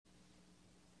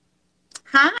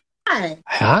Hi,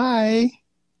 Hi,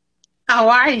 how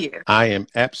are you? I am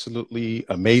absolutely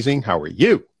amazing. How are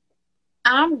you?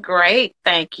 I'm great,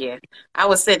 thank you. I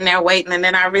was sitting there waiting and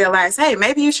then I realized, hey,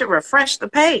 maybe you should refresh the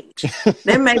page.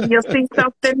 Then maybe you'll see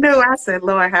something new. I said,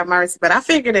 Lord have mercy, but I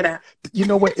figured it out. You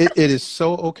know what? It is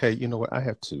so okay. You know what? I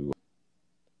have to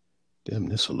dim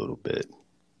this a little bit.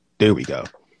 There we go.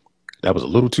 That was a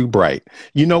little too bright.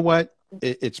 You know what?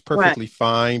 It's What? perfectly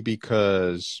fine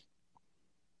because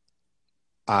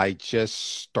I just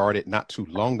started not too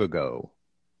long ago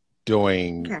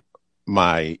doing Okay.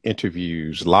 my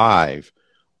interviews live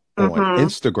on Mm-hmm.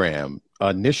 Instagram.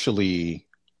 Initially,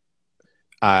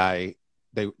 I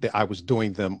was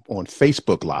doing them on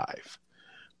Facebook Live.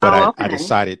 But Oh, I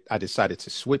okay. decided to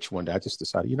switch one day. I just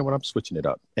decided, you know what, I'm switching it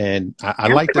up, and I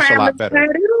like this a Instagram lot is better.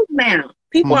 where it is now.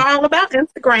 People Hmm. are all about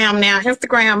Instagram now.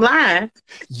 Instagram Live.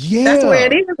 That's where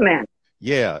it Yeah, is now.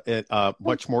 yeah,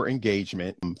 much more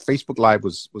engagement. Facebook Live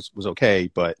was okay,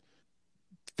 but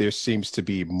there seems to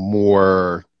be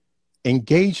more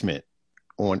engagement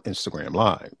on Instagram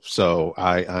Live. So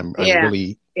I'm Yeah.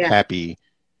 really Yeah. happy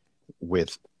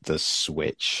with the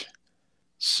switch. Me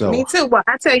So too. Well,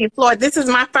 I tell you, Floyd, this is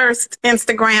my first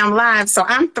Instagram Live, so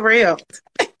I'm thrilled.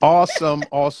 awesome,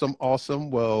 awesome, awesome.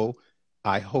 Well,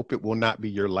 I hope it will not be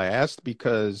your last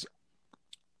because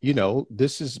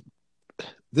this is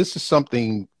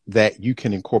something that you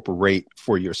can incorporate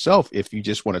for yourself if you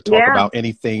just want to talk Yeah. about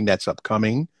anything that's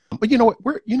upcoming. But you know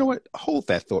what, hold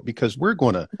that thought because we're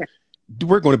going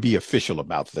to be official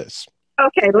about this.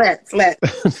 Okay, let's.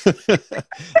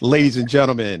 Ladies and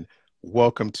gentlemen,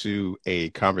 welcome to a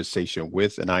conversation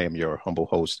with, and I am your humble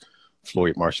host,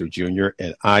 Floyd Marshall Jr.,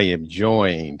 and I am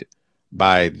joined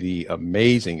by the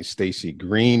amazing Stacie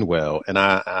Greenwell. And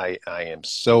I am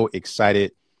so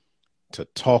excited to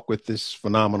talk with this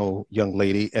phenomenal young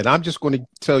lady. And I'm just going to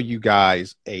tell you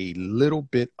guys a little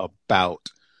bit about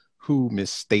who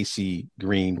Miss Stacie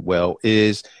Greenwell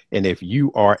is. And if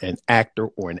you are an actor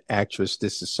or an actress,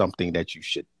 this is something that you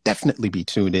should definitely be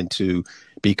tuned into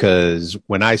because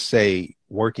when I say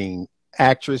working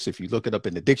actress, if you look it up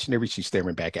in the dictionary, she's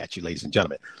staring back at you, ladies and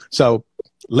gentlemen. So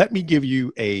let me give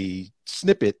you a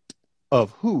snippet of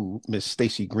who Miss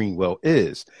Stacie Greenwell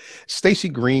is.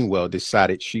 Stacie Greenwell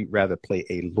decided she'd rather play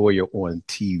a lawyer on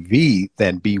TV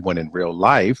than be one in real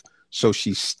life. So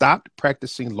she stopped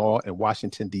practicing law in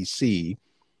Washington, D.C.,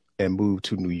 and moved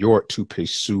to New York to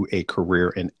pursue a career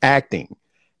in acting.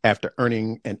 After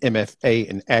earning an MFA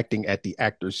in acting at the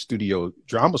Actors Studio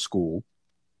Drama School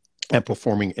and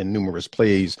performing in numerous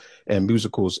plays and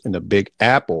musicals in the Big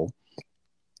Apple,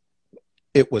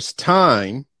 it was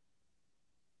time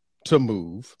to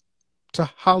move to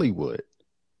Hollywood.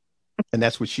 And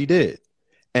that's what she did.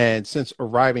 And since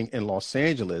arriving in Los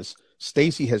Angeles,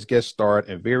 Stacie has guest starred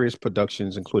in various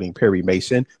productions, including Perry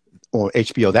Mason on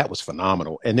HBO. That was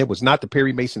phenomenal. And it was not the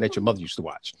Perry Mason that your mother used to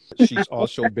watch. She's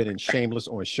also been in Shameless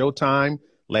on Showtime,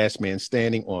 Last Man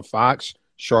Standing on Fox,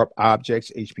 Sharp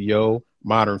Objects, HBO,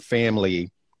 Modern Family.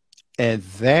 And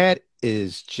that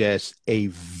is just a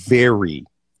very,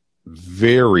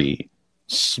 very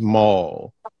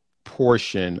small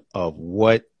portion of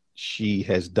what she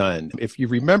has done. If you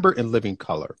remember in Living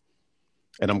Color,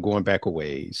 and I'm going back a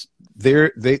ways,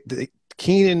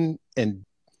 Keenan and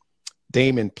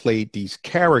Damon played these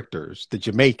characters, the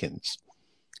Jamaicans,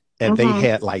 and they Mm-hmm.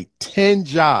 had like 10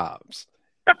 jobs.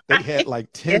 They had like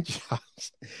Yeah. 10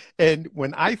 jobs. And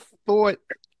when I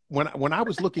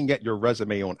was looking at your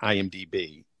resume on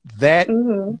IMDb, that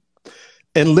Mm-hmm.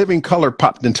 and Living Color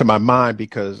popped into my mind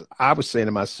because I was saying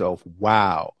to myself,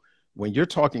 wow, when you're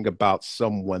talking about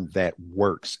someone that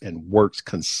works and works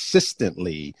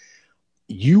consistently,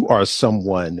 you are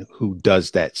someone who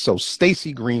does that. So,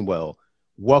 Stacie Greenwell,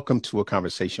 welcome to a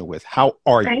conversation with. How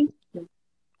are you? Thank you.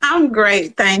 I'm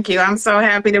great. Thank you. I'm so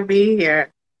happy to be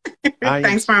here. I am.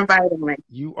 Thanks for inviting me.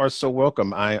 You are so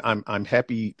welcome. I'm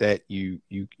happy that you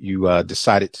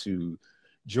decided to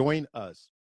join us.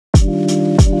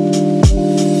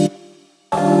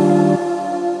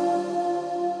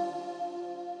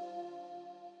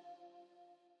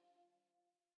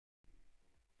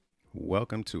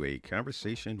 Welcome to a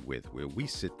conversation with where we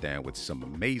sit down with some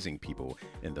amazing people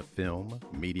in the film,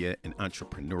 media, and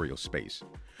entrepreneurial space.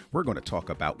 We're going to talk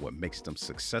about what makes them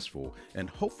successful, and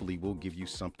hopefully we'll give you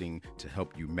something to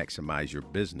help you maximize your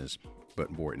business,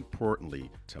 but more importantly,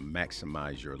 to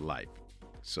maximize your life.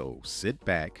 So sit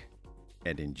back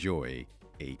and enjoy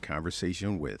a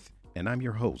conversation with, and I'm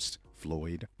your host,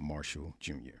 Floyd Marshall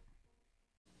Jr.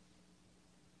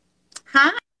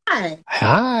 Hi.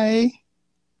 Hi.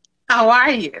 How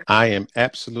are you? I am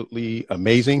absolutely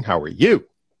amazing. How are you?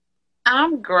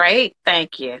 I'm great,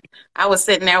 thank you. I was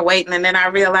sitting there waiting, and then I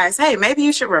realized, hey, maybe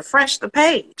you should refresh the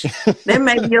page. Then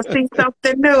maybe you'll see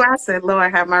something new. I said,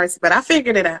 Lord have mercy, but I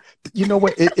figured it out. You know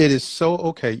what? It is so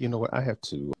okay. You know what? I have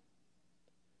to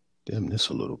dim this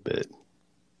a little bit.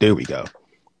 There we go.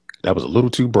 That was a little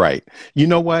too bright. You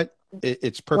know what?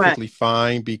 It's What? perfectly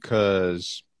fine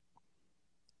because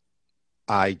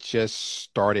I just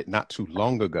started not too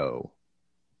long ago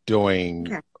doing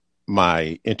Okay.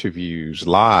 my interviews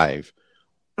live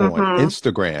on Mm-hmm.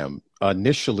 Instagram.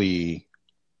 Initially,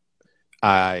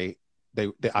 I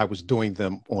was doing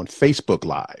them on Facebook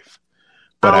Live,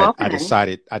 but Oh, I okay.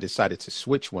 decided to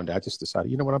switch one day. I just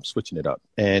decided, you know what, I'm switching it up,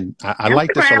 and I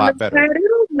like this a Instagram lot is better. where it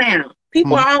is now.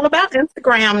 People Hmm. are all about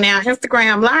Instagram now.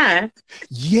 Instagram Live.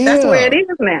 That's where it Yeah,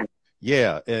 is now.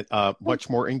 yeah, much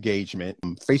more engagement.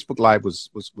 Facebook Live was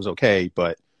okay,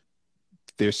 but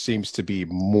there seems to be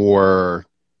more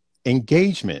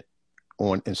engagement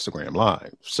on Instagram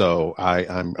Live. So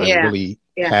I'm Yeah. really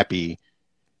Yeah. happy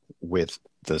with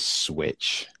the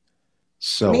switch. Me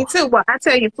So too. Well, I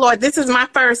tell you, Floyd, this is my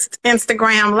first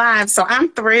Instagram Live, so I'm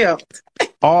thrilled.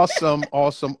 awesome,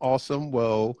 awesome, awesome.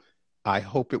 Well, I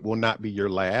hope it will not be your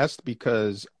last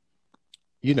because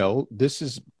this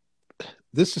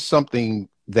is something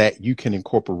that you can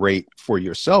incorporate for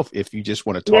yourself if you just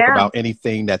want to talk Yeah. about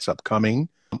anything that's upcoming.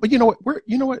 But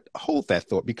hold that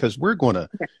thought because we're going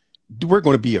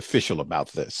to be official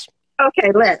about this.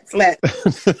 Okay, let's.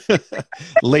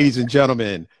 Ladies and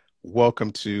gentlemen,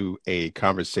 welcome to a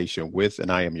conversation with,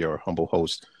 and I am your humble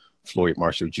host, Floyd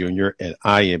Marshall Jr., and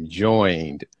I am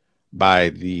joined by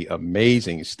the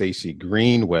amazing Stacie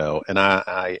Greenwell. And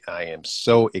I am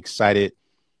so excited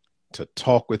to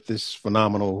talk with this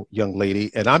phenomenal young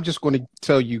lady. And I'm just going to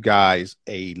tell you guys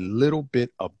a little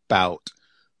bit about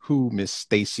who Miss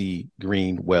Stacie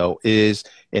Greenwell is.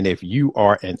 And if you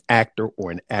are an actor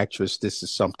or an actress, this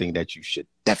is something that you should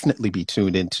definitely be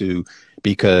tuned into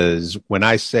because when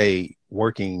I say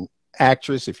working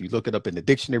actress, if you look it up in the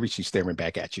dictionary, she's staring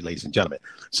back at you, ladies and gentlemen.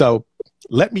 So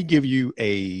let me give you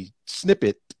a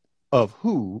snippet of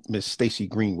who Miss Stacie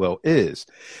Greenwell is.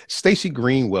 Stacie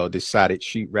Greenwell decided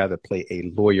she'd rather play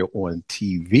a lawyer on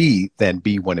TV than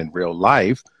be one in real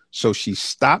life. So she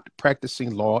stopped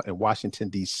practicing law in Washington,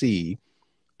 D.C.,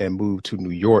 and moved to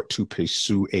New York to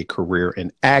pursue a career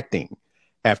in acting.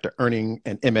 After earning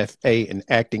an MFA in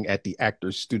acting at the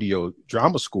Actors Studio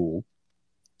Drama School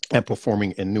and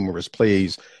performing in numerous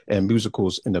plays and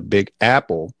musicals in the Big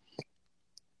Apple,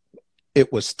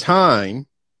 it was time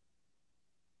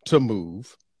to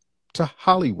move to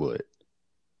Hollywood.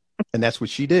 And that's what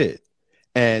she did.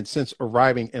 And since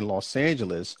arriving in Los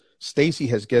Angeles, Stacie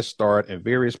has guest starred in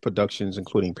various productions,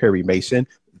 including Perry Mason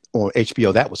on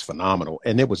HBO. That was phenomenal.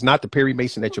 And it was not the Perry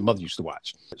Mason that your mother used to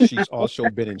watch. She's also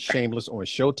been in Shameless on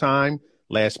Showtime,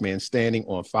 Last Man Standing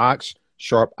on Fox,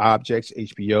 Sharp Objects,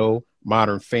 HBO,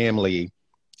 Modern Family.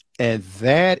 And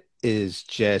that is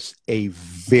just a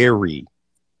very,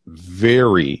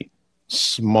 very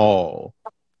small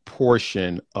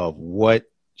portion of what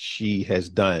she has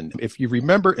done. If you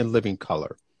remember in Living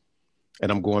Color,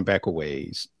 and I'm going back a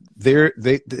ways,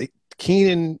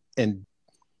 Keenan and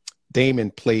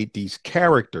Damon played these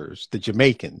characters, the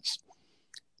Jamaicans,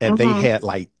 and they Mm-hmm. had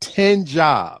like 10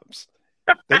 jobs.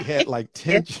 They had like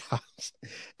 10 jobs.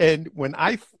 And when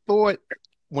I thought,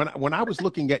 when I was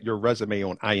looking at your resume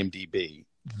on IMDb,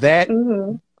 that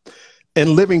Mm-hmm. and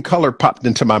Living Color popped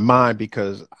into my mind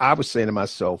because I was saying to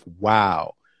myself,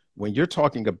 wow, when you're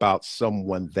talking about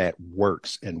someone that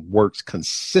works and works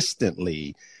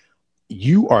consistently,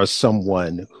 you are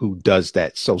someone who does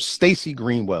that. So Stacie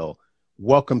Greenwell,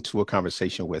 welcome to a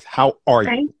conversation with. How are you?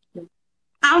 Thank you.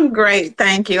 I'm great.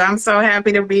 Thank you. I'm so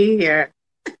happy to be here.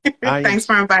 I am. Thanks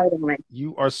for inviting me.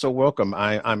 You are so welcome.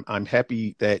 I'm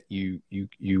happy that you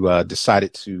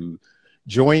decided to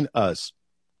join us.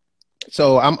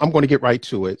 So I'm going to get right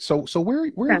to it. So Okay.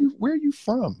 where are you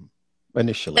from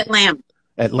initially? Atlanta.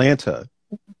 Atlanta.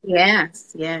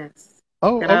 Yes, yes.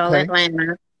 Oh, Good old okay.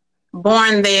 Atlanta.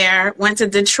 Born there, went to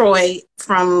Detroit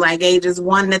from like ages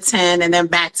 1 to 10, and then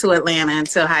back to Atlanta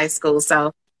until high school.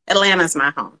 So Atlanta's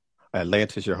my home.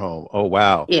 Atlanta's your home. Oh,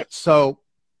 wow. Yeah. So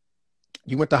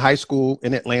you went to high school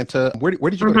in Atlanta. Where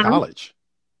did you go to Hmm. college?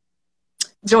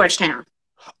 Georgetown.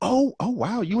 Oh,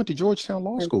 wow. You went to Georgetown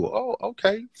Law School. Oh,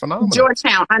 okay. Phenomenal.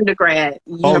 Georgetown undergrad,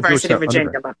 Oh, University of Georgetown Virginia.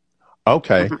 undergrad.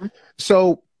 Okay. Hmm.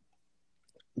 So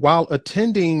while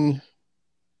attending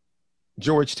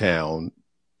Georgetown,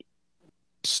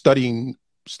 studying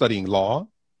law,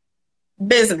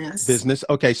 Business. business.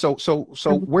 Okay. So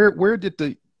Mhm. where did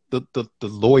the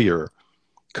lawyer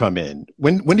come in?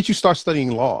 When did you start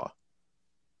studying law?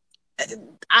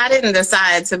 I didn't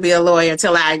decide to be a lawyer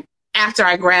till after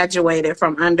I graduated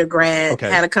from undergrad, Okay.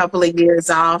 had a couple of years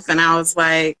off, and I was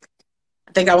like,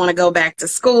 I think I want to go back to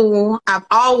school. I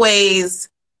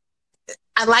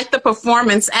like the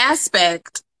performance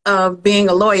aspect of being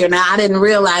a lawyer. Now, I didn't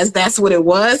realize that's what it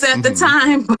was at the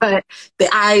time, but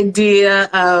the idea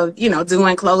of,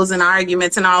 doing closing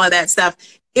arguments and all of that stuff,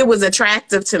 it was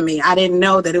attractive to me. I didn't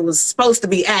know that it was supposed to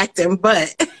be acting,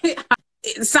 but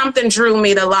something drew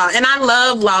me to law. And I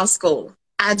love law school.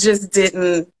 I just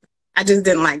didn't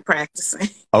like practicing.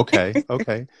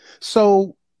 Okay.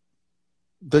 So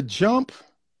the jump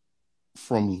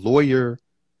from lawyer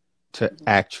to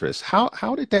actress,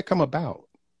 how did that come about?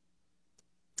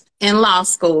 In law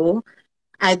school,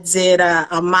 I did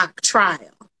a mock trial.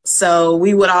 So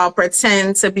we would all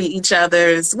pretend to be each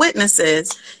other's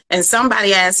witnesses. And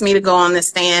somebody asked me to go on the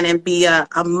stand and be a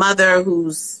mother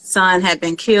whose son had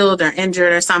been killed or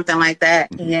injured or something like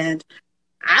that. And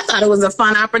I thought it was a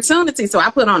fun opportunity. So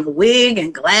I put on a wig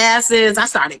and glasses. I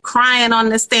started crying on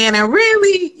the stand and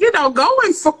really,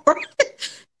 going for it.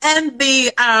 And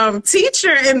the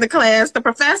teacher in the class, the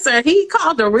professor, he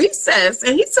called a recess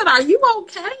and he said, "Are you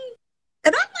okay?"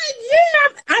 And I'm like, "Yeah,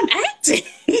 I'm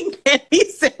acting." And he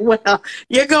said, "Well,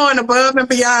 you're going above and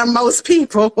beyond most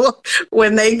people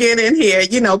when they get in here.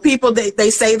 People, they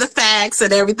say the facts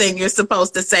and everything you're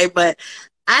supposed to say. But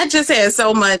I just had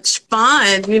so much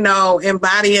fun,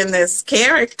 embodying this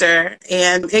character.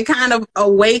 And it kind of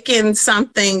awakened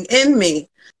something in me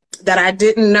that I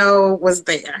didn't know was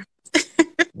there."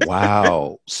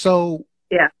 Wow. So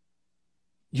yeah,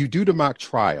 you do the mock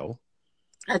trial.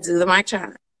 I do the mock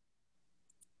trial.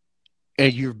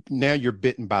 And you're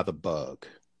bitten by the bug.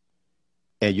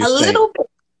 And you're saying, little bit.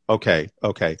 Okay.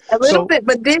 A little bit,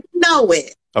 but didn't know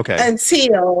it. Okay.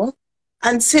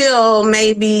 Until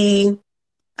maybe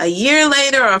a year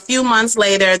later or a few months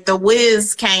later, the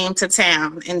Wiz came to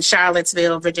town in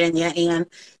Charlottesville, Virginia, and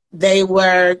they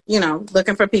were,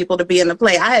 looking for people to be in the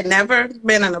play. I had never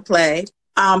been in a play,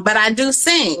 but I do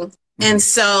sing. And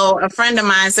so a friend of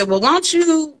mine said, "Well, won't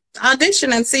you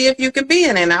audition and see if you can be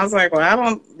in it?" And I was like, "Well, I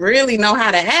don't really know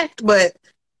how to act, but,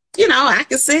 I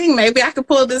could sing. Maybe I could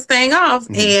pull this thing off."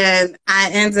 And I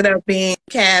ended up being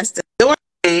cast in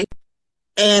Dorothy,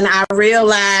 and I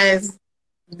realized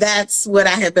that's what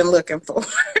I had been looking for.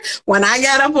 When I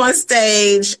got up on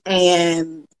stage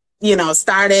and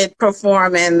started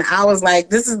performing, I was like,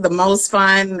 this is the most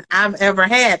fun I've ever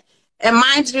had. And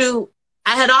mind you,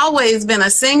 I had always been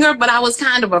a singer, but I was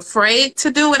kind of afraid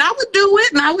to do it. I would do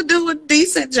it and I would do a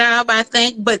decent job, I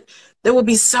think, but there would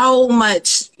be so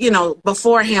much,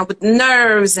 beforehand with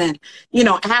nerves. And,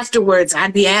 afterwards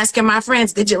I'd be asking my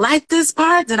friends, "Did you like this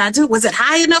part? Was it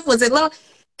high enough? Was it low?"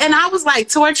 And I was like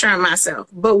torturing myself.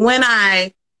 But when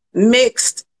I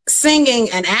mixed singing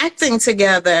and acting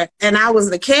together and I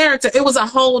was the character, it was a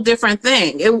whole different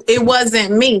thing. It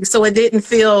wasn't me. So it didn't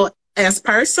feel as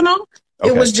personal. Okay.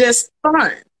 It was just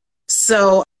fun.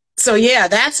 So yeah,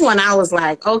 that's when I was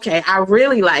like, okay, I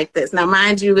really like this. Now,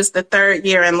 mind you, it's the third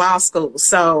year in law school.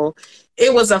 So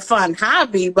it was a fun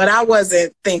hobby, but I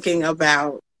wasn't thinking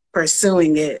about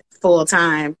pursuing it full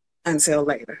time until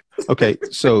later. Okay.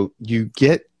 So you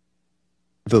get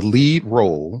the lead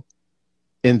role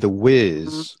in The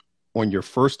Wiz on your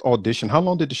first audition. How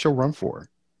long did the show run for?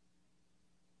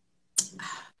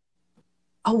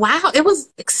 Oh, wow. It was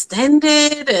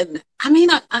extended. And I mean,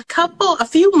 a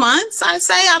few months, I'd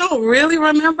say. I don't really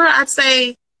remember. I'd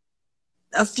say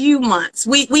a few months.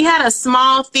 We had a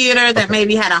small theater that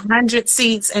maybe had 100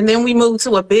 seats. And then we moved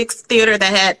to a big theater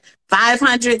that had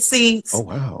 500 seats. Oh,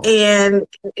 wow. And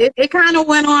it kind of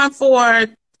went on for,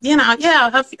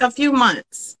 a few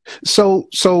months. So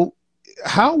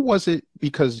how was it?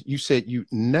 Because you said you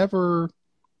never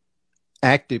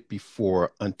acted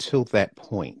before until that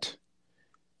point.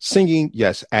 Singing,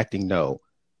 yes. Acting, no.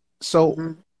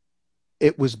 So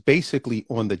it was basically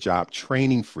on the job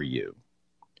training for you.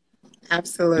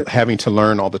 Absolutely. Having to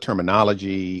learn all the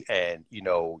terminology and,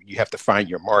 you have to find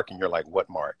your mark and you're like, what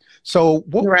mark? So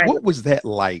what was that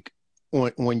like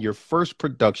on your first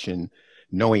production,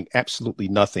 knowing absolutely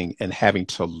nothing and having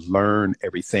to learn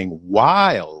everything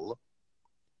while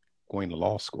going to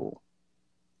law school?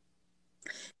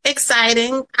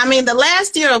 Exciting. I mean, the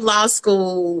last year of law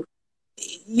school,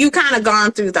 you kind of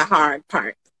gone through the hard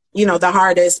part, the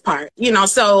hardest part,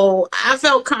 so I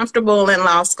felt comfortable in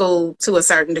law school to a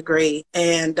certain degree.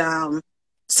 And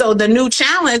So the new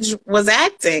challenge was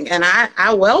acting, and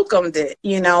I welcomed it.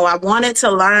 I wanted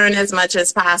to learn as much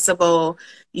as possible.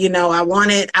 I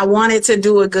wanted to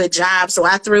do a good job. So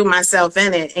I threw myself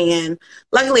in it. And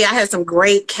luckily I had some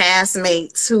great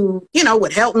castmates who,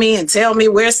 would help me and tell me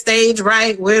where's stage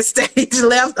right, where's stage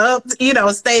left, up,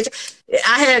 stage.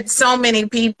 I had so many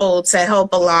people to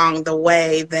help along the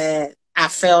way that I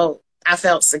felt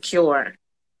secure.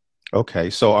 Okay.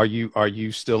 So are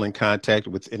you still in contact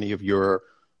with any of your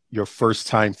first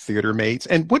time theater mates?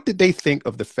 And what did they think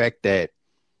of the fact that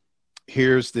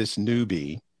here's this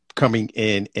newbie coming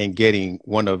in and getting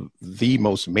one of the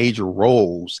most major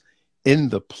roles in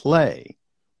the play?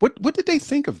 What did they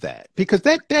think of that? Because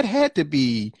that had to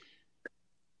be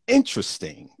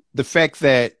interesting. The fact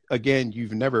that, again,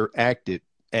 you've never acted,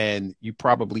 and you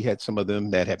probably had some of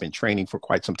them that have been training for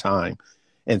quite some time.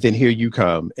 And then here you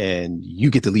come and you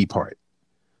get the lead part.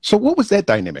 So what was that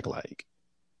dynamic like?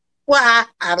 Well,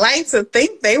 I like to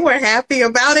think they were happy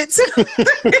about it too.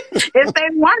 If they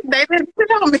weren't, they didn't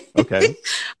tell me. Okay.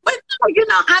 But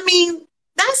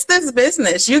that's this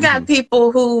business. You got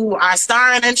people who are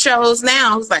starring in shows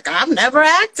now who's like, I've never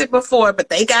acted before, but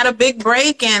they got a big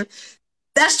break, and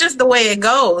that's just the way it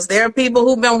goes. There are people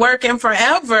who've been working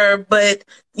forever, but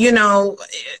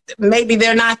maybe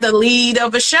they're not the lead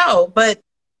of a show, but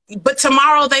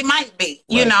tomorrow they might be,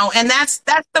 and that's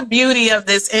the beauty of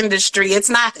this industry. It's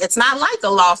not like a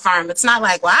law firm. It's not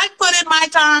like, well, I put in my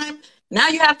time, now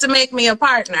you have to make me a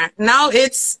partner. No,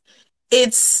 it's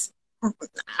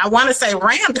I want to say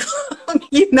random,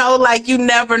 like you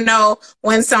never know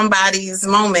when somebody's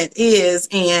moment is.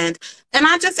 And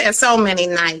I just had so many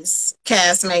nice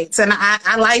castmates, and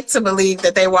I like to believe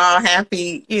that they were all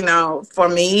happy, for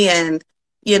me. And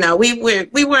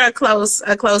we were a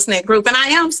close knit group, and I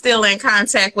am still in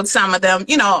contact with some of them.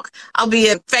 I'll be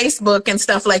in Facebook and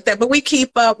stuff like that, but we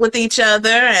keep up with each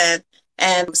other,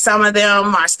 and some of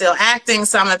them are still acting,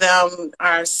 some of them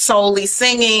are solely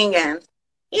singing, and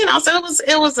so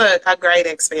it was a great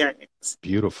experience.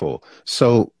 Beautiful.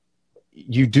 So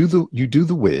you do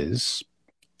the Wiz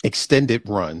extended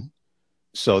run,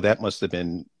 so that must have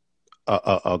been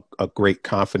a great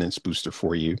confidence booster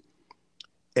for you.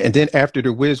 And then after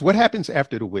the Wiz, what happens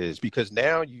after the Wiz? Because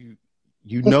now you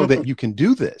know that you can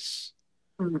do this.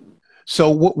 So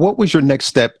what was your next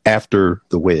step after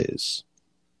the Wiz?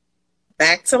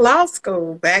 Back to law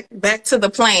school, back to the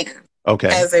plan. Okay.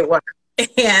 As it were.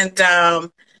 And,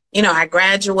 I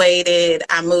graduated,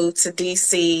 I moved to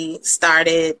DC,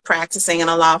 started practicing in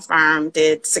a law firm,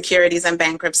 did securities and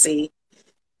bankruptcy.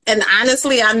 And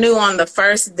honestly, I knew on the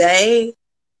first day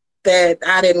that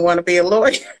I didn't want to be a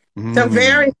lawyer. The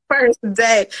very first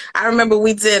day, I remember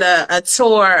we did a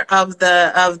tour of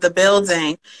the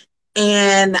building,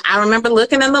 and I remember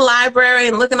looking in the library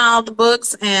and looking at all the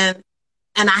books, and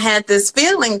I had this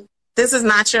feeling, this is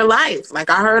not your life. Like,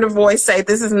 I heard a voice say,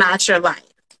 this is not your life.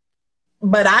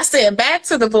 But I said back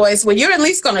to the voice, well, you're at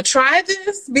least going to try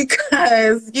this,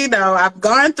 because, I've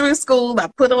gone through school, I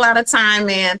put a lot of time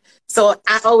in. So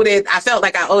I felt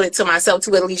like I owed it to myself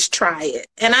to at least try it.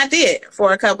 And I did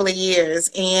for a couple of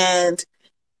years. And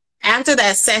after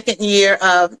that second year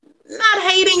of not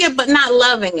hating it, but not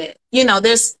loving it,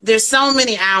 there's so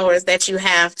many hours that you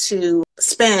have to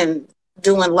spend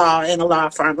doing law in a law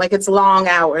firm. Like, it's long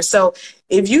hours. So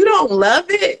if you don't love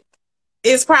it,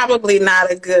 it's probably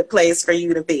not a good place for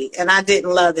you to be. And I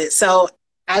didn't love it. So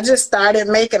I just started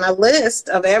making a list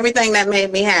of everything that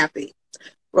made me happy,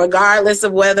 regardless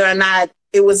of whether or not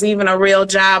it was even a real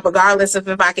job, regardless of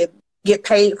if I could get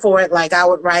paid for it. Like, I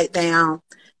would write down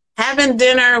having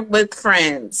dinner with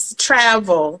friends,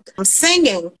 travel,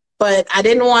 singing, but I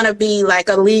didn't want to be like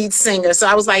a lead singer. So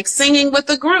I was like singing with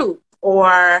a group,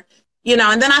 or,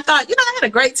 and then I thought, I had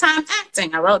a great time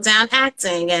acting. I wrote down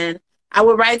acting, and I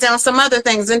would write down some other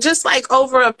things. And just like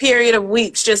over a period of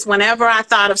weeks, just whenever I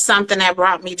thought of something that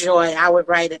brought me joy, I would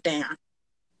write it down.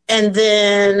 And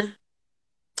then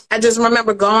I just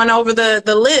remember going over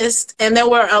the list, and there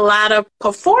were a lot of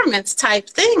performance type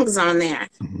things on there.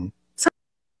 So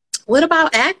what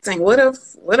about acting? What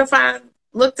if I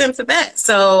looked into that?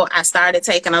 So I started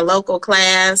taking a local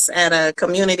class at a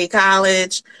community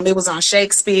college. It was on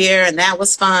Shakespeare, and that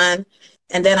was fun.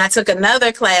 And then I took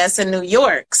another class in New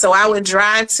York. So I would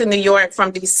drive to New York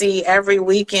from DC every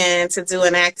weekend to do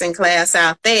an acting class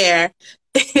out there.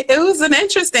 It was an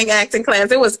interesting acting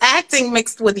class. It was acting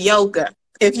mixed with yoga,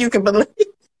 if you can believe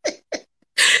it.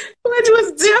 Which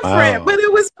was different, wow. But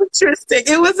it was interesting.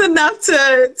 It was enough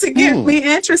to get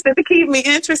me interested, to keep me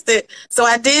interested. So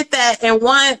I did that. And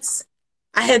once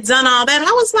I had done all that,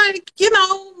 I was like,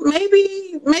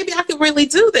 maybe I could really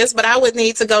do this, but I would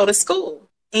need to go to school.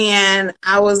 and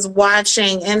I was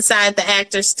watching Inside the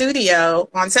Actor Studio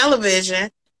on television,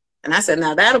 and I said,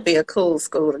 now that'll be a cool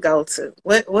school to go to.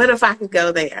 What if I could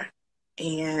go there?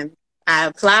 And I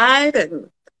applied and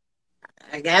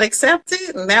I got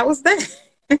accepted, and that was that.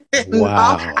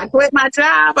 Wow. I quit my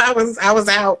job. I was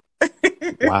out.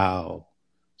 Wow.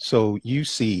 So you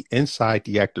see Inside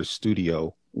the Actor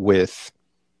Studio with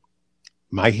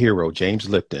my hero, James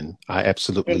Lipton. I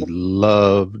absolutely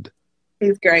loved.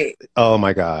 He's great. Oh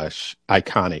my gosh.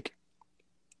 Iconic.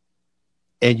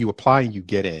 And you apply and you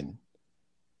get in.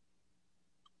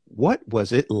 What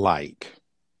was it like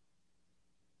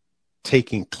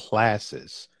taking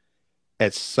classes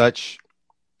at such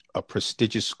a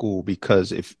prestigious school?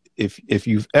 Because if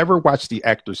you've ever watched the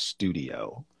Actors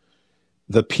Studio,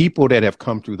 the people that have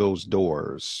come through those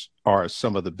doors are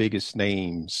some of the biggest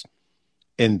names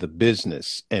in the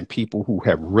business and people who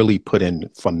have really put in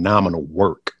phenomenal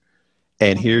work.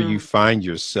 And here you find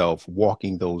yourself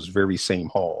walking those very same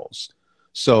halls.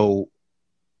 So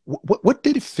what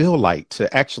did it feel like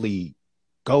to actually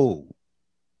go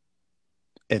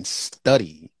and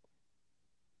study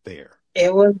there?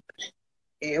 It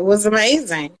was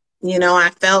amazing. You know, I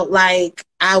felt like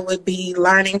I would be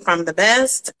learning from the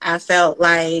best. I felt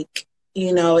like,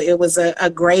 you know, it was a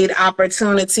great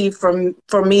opportunity for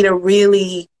me to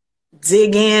really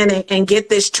dig in and get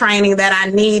this training that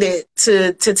I needed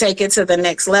to take it to the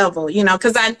next level, you know,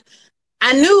 because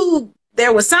I knew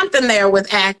there was something there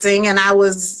with acting, and I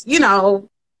was, you know,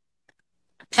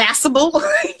 passable.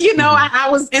 You know, I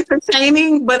was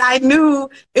entertaining, but I knew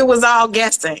it was all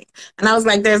guessing. And I was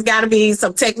like, there's got to be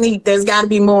some technique. There's got to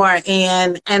be more.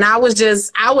 And I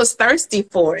was thirsty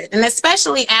for it. And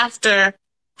especially after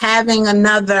having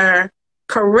another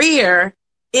career,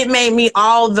 it made me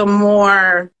all the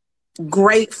more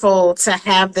grateful to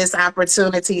have this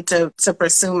opportunity to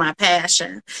pursue my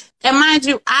passion. And mind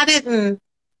you, I didn't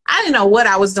know what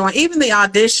I was doing. Even the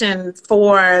audition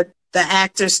for the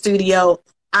Actors Studio,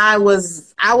 I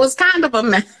was kind of a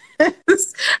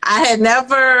mess. I had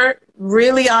never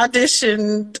really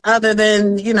auditioned other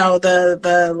than, you know,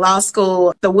 the law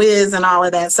school, the Wiz and all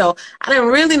of that. So I didn't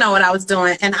really know what I was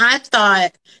doing. And I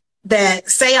thought that,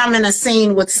 say I'm in a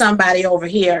scene with somebody over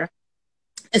here,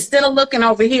 instead of looking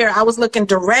over here, I was looking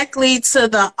directly to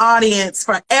the audience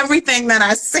for everything that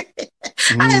I said.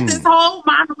 I had this whole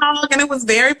monologue, and it was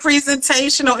very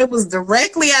presentational. It was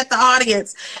directly at the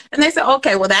audience. And they said,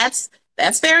 okay, well, that's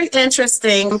very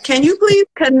interesting. Can you please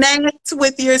connect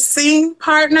with your scene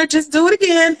partner? Just do it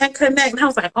again and connect. And I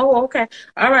was like, oh, okay.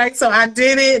 All right. So I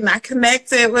did it, and I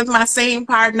connected with my scene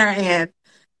partner, and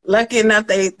lucky enough,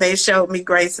 they showed me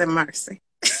grace and mercy.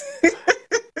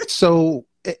 So,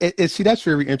 see, that's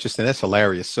very interesting. That's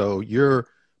hilarious. So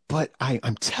but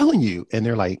I'm telling you, and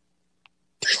they're like,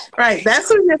 right. That's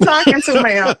who you're talking to,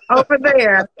 ma'am, over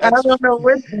there. I don't know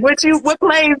what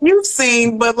plays you've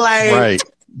seen, but like, right.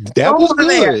 That was good.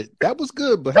 There. That was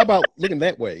good. But how about looking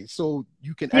that way so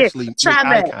you can actually make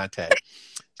eye contact?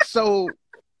 So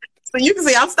you can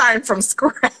see I'm starting from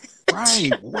scratch.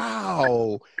 Right.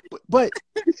 Wow. But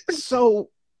so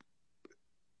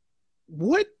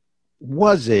what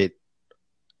was it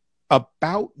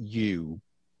about you?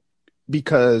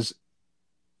 Because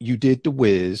you did The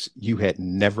Wiz, you had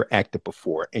never acted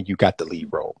before, and you got the lead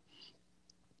role.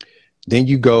 Then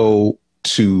you go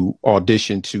to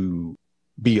audition to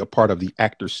be a part of the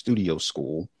Actors Studio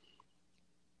School,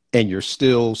 and you're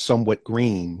still somewhat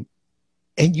green,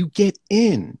 and you get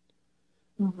in.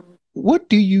 What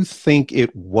do you think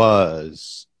it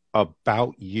was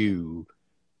about you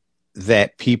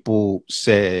that people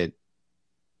said,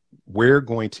 we're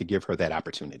going to give her that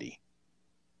opportunity?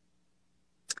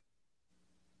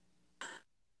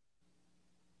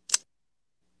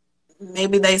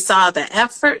 Maybe they saw the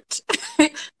effort.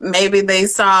 Maybe they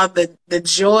saw the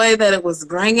joy that it was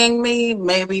bringing me.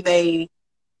 Maybe they,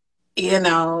 you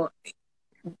know,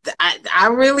 I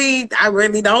really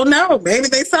don't know. Maybe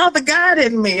they saw the God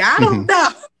in me. I don't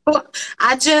know.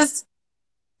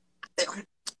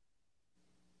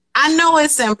 I know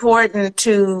it's important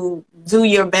to do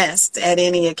your best at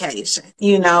any occasion,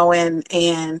 you know,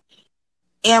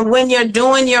 and when you're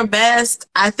doing your best,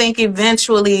 I think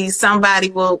eventually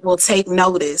somebody will take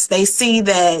notice. They see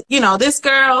that, you know, this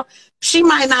girl, she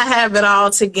might not have it all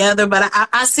together, but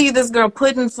I see this girl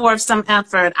putting forth some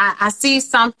effort. I see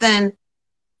something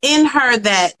in her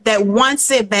that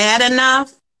wants it bad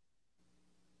enough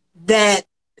that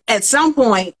at some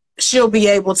point she'll be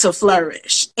able to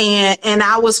flourish. And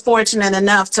I was fortunate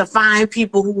enough to find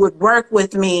people who would work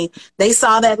with me. They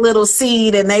saw that little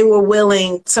seed and they were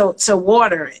willing to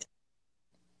water it.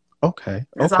 Okay.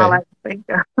 That's all I Okay. can think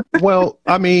of. Well,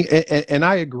 I mean, and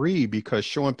I agree because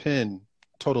Sean Penn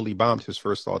totally bombed his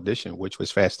first audition, which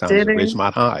was Fast Times Did at he?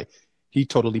 Ridgemont High. He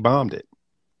totally bombed it.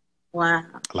 Wow.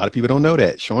 A lot of people don't know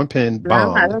that. Sean Penn No, I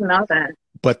bombed, didn't know that.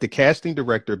 but the casting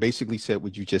director basically said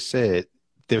what you just said.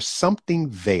 There's something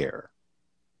there.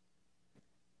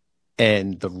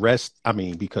 And the rest, I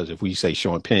mean, because if we say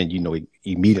Sean Penn, you know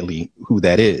immediately who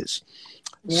that is.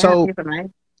 Yeah, So he's a nice.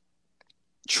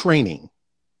 training,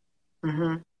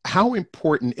 Mm-hmm. how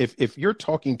important, if you're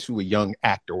talking to a young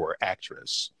actor or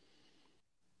actress,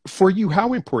 for you,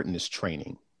 how important is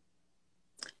training?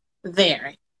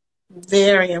 Very,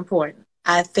 very important.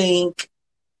 I think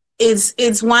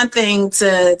it's one thing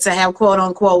to have quote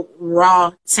unquote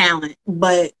raw talent,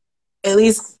 but at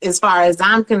least as far as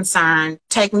I'm concerned,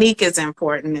 technique is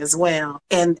important as well.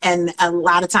 And a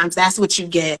lot of times that's what you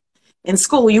get in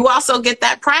school. You also get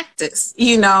that practice,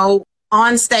 you know,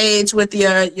 on stage with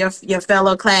your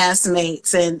fellow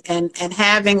classmates and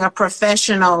having a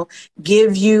professional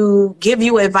give you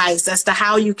advice as to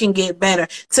how you can get better.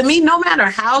 To me, no matter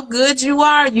how good you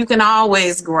are, you can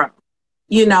always grow.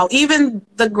 You know, even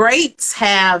the greats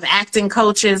have acting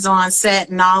coaches on set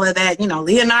and all of that. You know,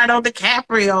 Leonardo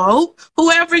DiCaprio,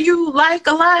 whoever you like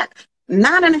a lot,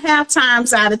 9.5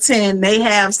 times out of 10, they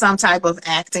have some type of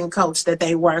acting coach that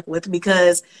they work with,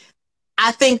 because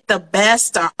I think the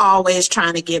best are always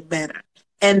trying to get better.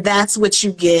 And that's what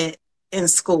you get in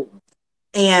school.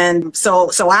 And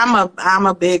so I'm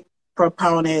a big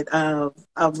proponent of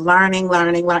learning,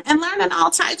 and learning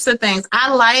all types of things.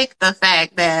 I like the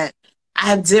fact that I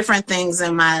have different things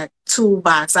in my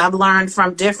toolbox. I've learned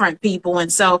from different people.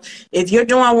 And so if you're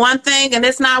doing one thing and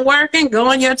it's not working,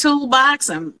 go in your toolbox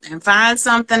and find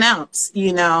something else.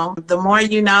 You know, the more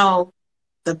you know,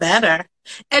 the better.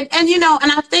 And you know,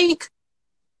 and I think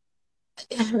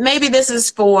maybe this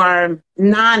is for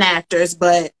non-actors,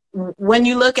 but when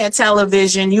you look at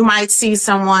television, you might see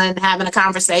someone having a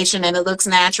conversation and it looks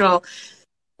natural.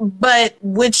 But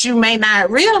what you may not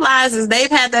realize is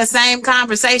they've had that same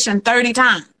conversation 30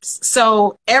 times.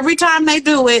 So every time they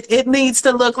do it, it needs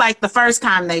to look like the first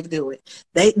time they do it.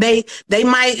 They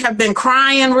might have been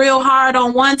crying real hard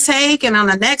on one take, and on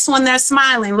the next one they're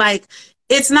smiling. Like,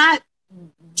 it's not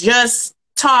just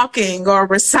talking or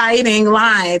reciting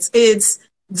lines. It's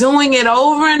doing it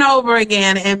over and over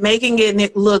again and making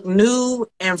it look new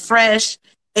and fresh.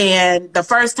 And the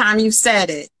first time you said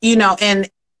it, you know,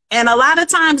 and a lot of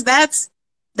times that's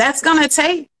going to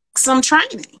take some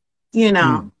training, you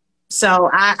know. Mm. So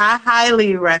I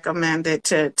highly recommend it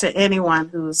to anyone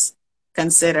who's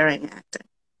considering acting.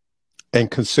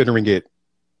 And considering it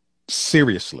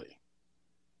seriously.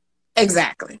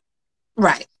 Exactly.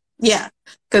 Right. Yeah.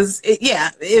 Because,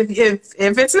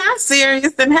 if it's not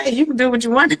serious, then, hey, you can do what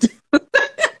you want to do.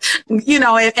 You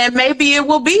know, and maybe it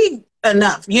will be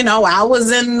enough. You know, I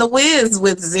was in the Wiz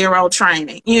with zero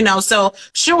training, you know, so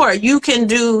sure, you can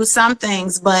do some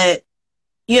things, but,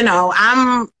 you know,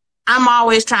 I'm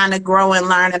always trying to grow and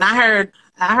learn. And I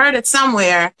heard it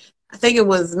somewhere. I think it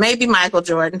was maybe Michael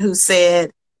Jordan who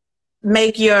said,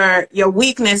 make your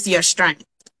weakness your strength.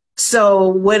 So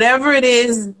whatever it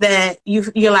is that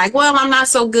you're like, well, I'm not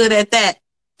so good at that.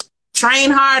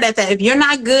 Train hard at that. If you're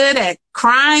not good at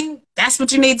crying, that's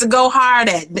what you need to go hard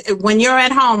at. When you're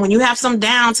at home, when you have some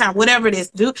downtime, whatever it is,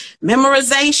 do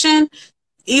memorization.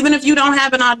 Even if you don't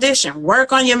have an audition,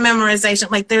 work on your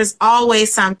memorization. Like, there's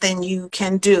always something you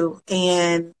can do.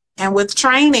 And with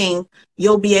training,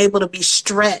 you'll be able to be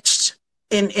stretched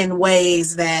in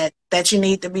ways that you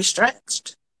need to be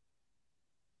stretched.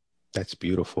 That's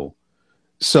beautiful.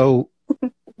 So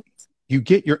you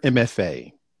get your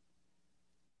MFA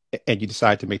and you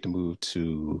decide to make the move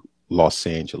to Los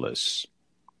Angeles.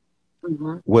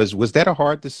 Mm-hmm. Was that a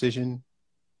hard decision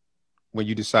when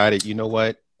you decided, you know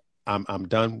what, I'm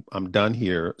done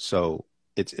here, so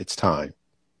it's time?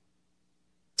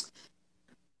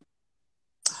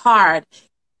 Hard.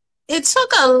 It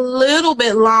took a little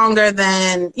bit longer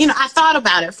than, you know, I thought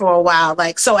about it for a while.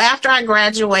 Like, so after I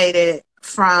graduated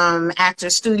from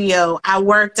Actor Studio, I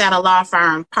worked at a law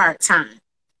firm part-time.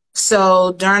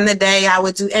 So during the day I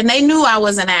would do, and they knew I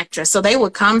was an actress, so they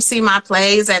would come see my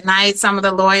plays at night, some of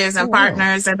the lawyers and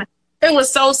partners, and it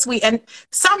was so sweet. And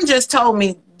some just told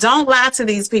me, don't lie to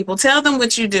these people. Tell them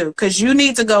what you do, because you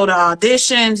need to go to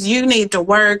auditions, you need to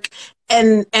work.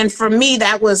 And for me,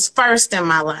 that was first in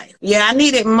my life. Yeah, I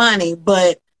needed money,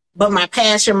 but my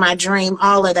passion, my dream,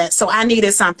 all of that. So I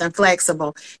needed something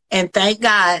flexible. And thank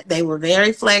God they were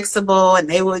very flexible, and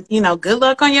they would, you know, good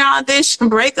luck on your audition,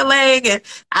 break a leg. And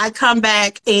I come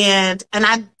back and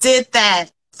I did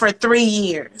that for 3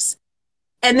 years.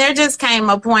 And there just came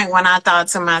a point when I thought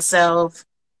to myself,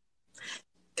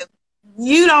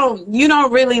 you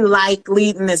don't really like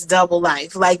leading this double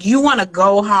life. Like, you want to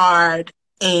go hard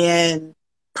and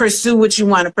pursue what you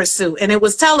want to pursue. And it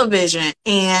was television.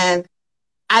 And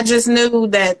I just knew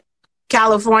that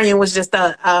California was just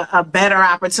a better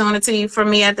opportunity for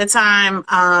me at the time.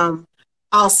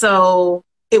 Also,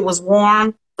 it was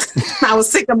warm. I was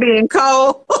sick of being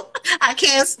cold. I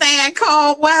can't stand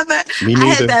cold weather. Me I neither.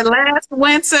 had that last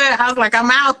winter. I was like, I'm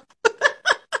out.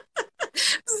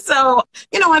 So,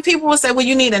 when people will say, well,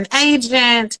 you need an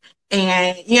agent,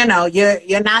 and, you're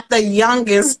not the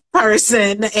youngest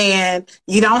person, and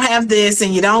you don't have this,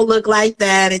 and you don't look like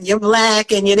that, and you're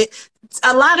black, and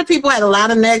a lot of people had a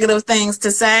lot of negative things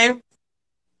to say.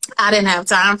 I didn't have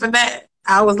time for that.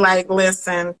 I was like,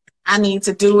 listen, I need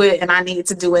to do it, and I need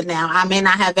to do it now. I may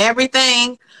not have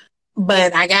everything,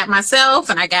 but I got myself,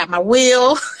 and I got my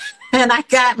will, and I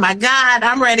got my God.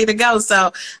 I'm ready to go.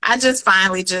 So I just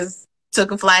finally just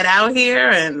took a flight out here,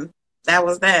 and that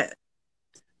was that.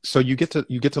 So you get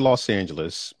to Los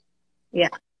Angeles. Yeah.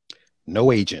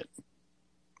 No agent.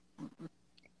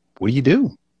 What do you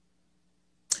do?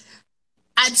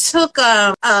 I took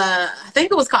I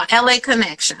think it was called LA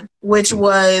Connection, which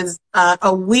was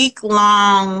a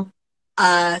week-long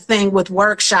thing with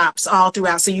workshops all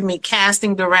throughout. So you meet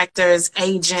casting directors,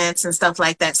 agents, and stuff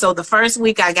like that. So the first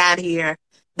week I got here,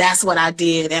 that's what I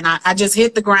did. And I just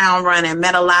hit the ground running,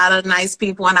 met a lot of nice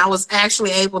people. And I was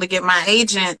actually able to get my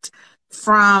agent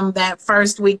from that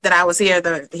first week that I was here.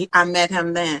 I met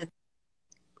him then.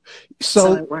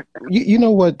 So you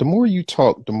know what? The more you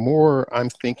talk, the more I'm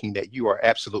thinking that you are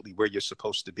absolutely where you're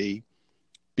supposed to be.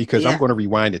 Because I'm going to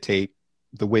rewind the tape.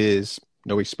 The Wiz,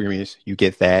 no experience. You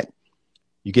get that.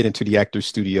 You get into the actor's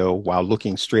studio while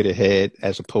looking straight ahead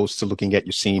as opposed to looking at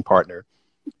your scene partner.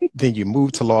 Then you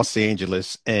move to Los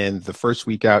Angeles, and the first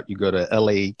week out, you go to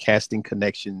LA Casting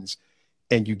Connections,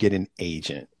 and you get an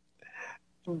agent.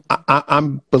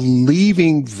 I'm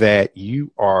believing that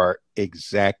you are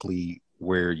exactly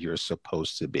where you're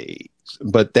supposed to be,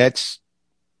 but that's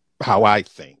how I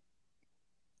think.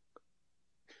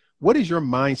 What is your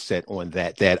mindset on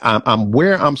that? That I'm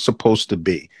where I'm supposed to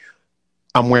be.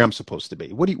 I'm where I'm supposed to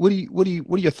be. What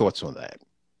are your thoughts on that?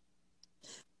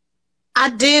 I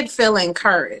did feel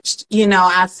encouraged.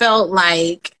 I felt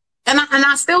like, and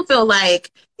I still feel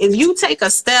like, if you take a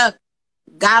step,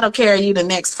 God will carry you the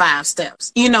next 5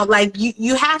 steps. Like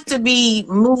you have to be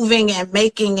moving and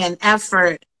making an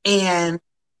effort. And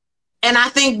I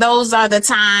think those are the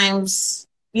times,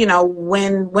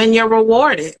 when you're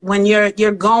rewarded, when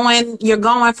you're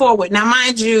going forward. Now,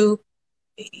 mind you,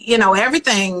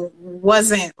 everything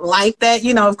wasn't like that.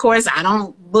 Of course, I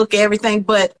don't book everything,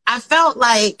 but I felt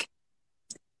like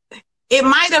it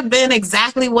might have been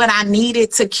exactly what I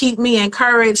needed to keep me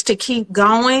encouraged to keep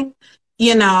going,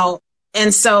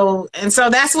 and so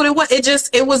that's what it was.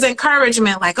 It was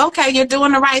encouragement. Like, okay, you're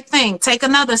doing the right thing. Take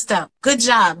another step. Good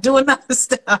job. Do another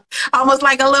step. Almost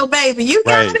like a little baby. You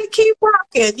got it. Keep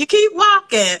walking. You keep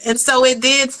walking. And so it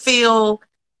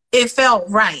felt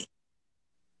right.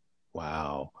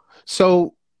 Wow.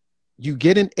 So you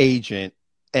get an agent,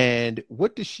 and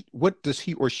what does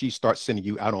he or she start sending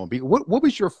you out on? What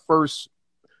was your first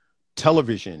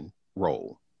television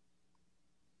role?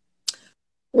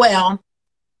 Well,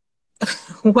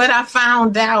 what I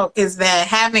found out is that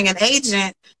having an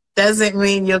agent doesn't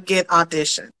mean you'll get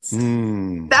auditions.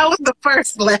 That was the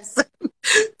first lesson.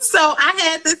 So I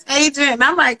had this agent, and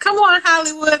I'm like, come on,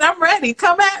 Hollywood, I'm ready.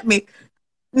 Come at me.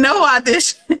 No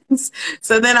auditions.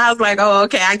 So then I was like, oh,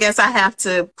 okay, I guess I have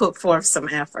to put forth some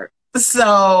effort.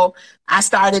 So I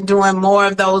started doing more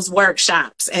of those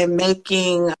workshops and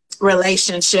making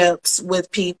relationships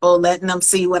with people, letting them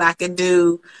see what I could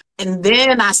do. And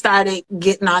then I started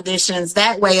getting auditions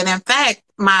that way. And in fact,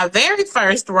 my very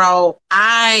first role,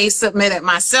 I submitted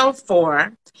myself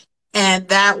for, and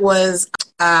that was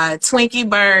Twinkie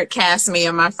Bird cast me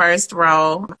in my first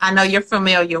role. I know you're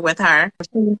familiar with her.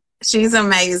 She's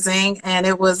amazing. And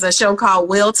it was a show called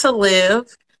Will to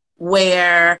Live,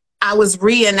 where I was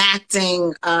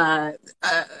reenacting a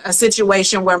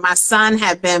situation where my son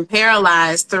had been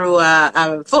paralyzed through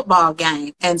a football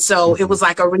game. And so it was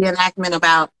like a reenactment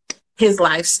about his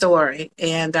life story.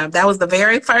 And that was the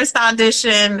very first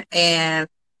audition and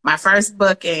my first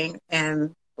booking.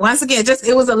 And once again,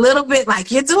 it was a little bit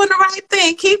like, you're doing the right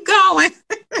thing. Keep going.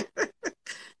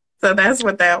 So that's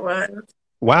what that was.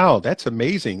 Wow, that's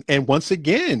amazing. And once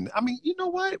again, I mean, you know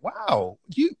what? Wow.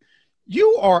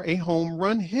 You are a home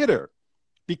run hitter,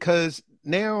 because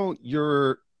now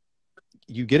you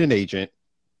get an agent.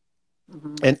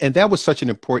 And that was such an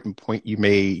important point you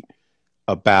made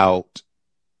about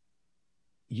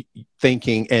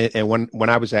thinking, and when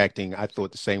I was acting, I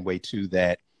thought the same way too,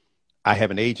 that I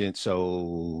have an agent,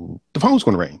 so the phone's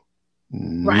going to ring.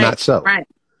 Right. Not so. Right.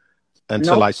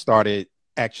 Until Nope. I started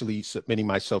actually submitting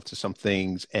myself to some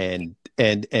things, and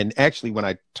actually when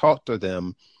I talked to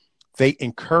them, they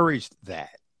encouraged that.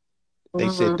 They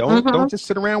said, don't just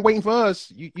sit around waiting for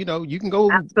us. You know, you can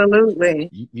go. Absolutely.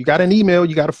 You got an email,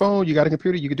 you got a phone, you got a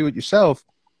computer, you can do it yourself.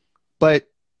 But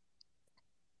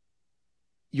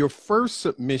your first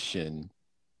submission,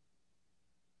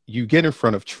 you get in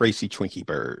front of Tracy Twinkie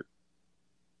Bird,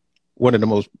 one of the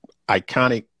most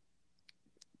iconic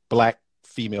Black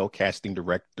female casting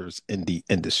directors in the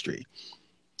industry,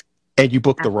 and you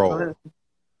book the role.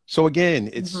 So again,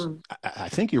 it's I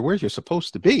think you're where you're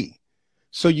supposed to be.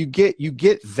 So you get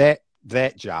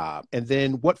that job, and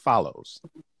then what follows?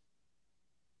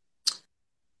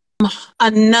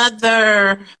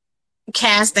 Another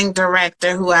casting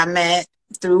director who I met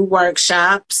through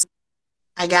workshops.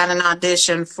 I got an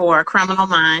audition for Criminal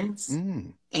Minds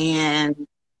and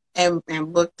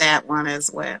booked that one as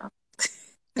well.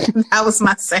 That was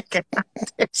my second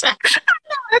audition.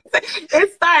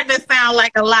 It's starting to sound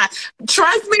like a lot.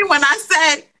 Trust me when I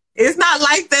say it's not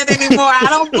like that anymore. I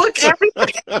don't book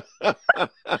everything.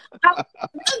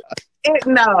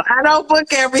 No, I don't book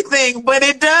everything, but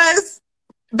it does.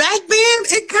 Back then,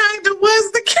 it kind of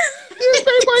was the case.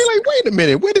 Everybody like, wait a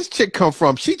minute, where does chick come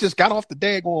from? She just got off the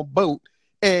daggone boat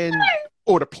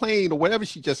or the plane or whatever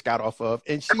she just got off of,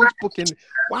 and she's booking.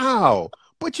 Wow.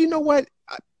 But you know what?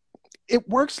 It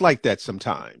works like that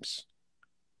sometimes.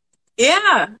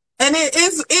 Yeah. And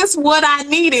it's what I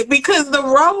needed, because the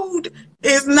road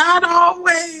is not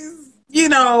always,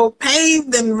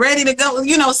 paved and ready to go,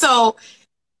 so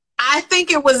I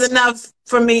think it was enough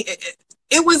for me.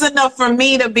 It was enough for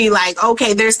me to be like,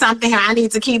 okay, there's something here. I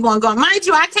need to keep on going. Mind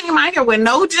you, I came out here with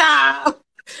no job.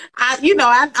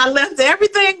 I left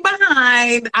everything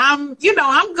behind. I'm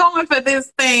going for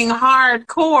this thing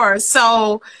hardcore.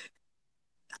 So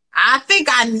I think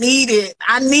I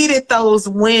needed those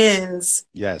wins.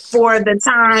 Yes. For the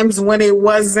times when it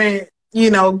wasn't,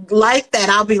 like that.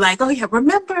 I'll be like, oh yeah,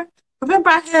 remember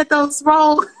I had those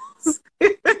roles.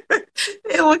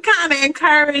 It would kind of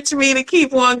encourage me to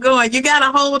keep on going. You got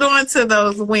to hold on to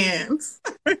those wins.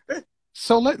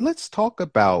 So let's talk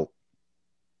about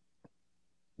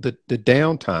the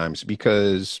down times,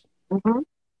 because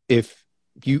if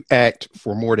you act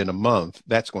for more than a month,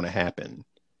 that's going to happen.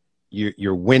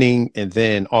 You're winning, and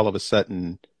then all of a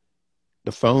sudden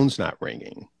the phone's not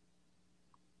ringing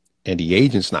and the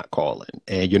agent's not calling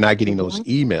and you're not getting those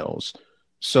emails.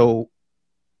 So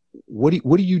what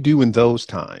do you do in those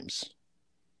times?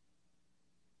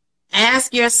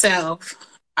 Ask yourself,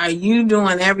 are you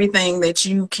doing everything that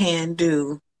you can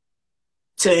do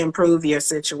to improve your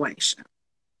situation?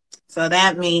 So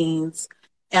that means,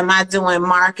 am I doing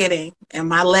marketing?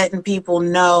 Am I letting people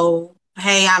know,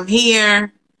 hey, I'm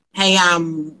here. Hey,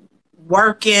 I'm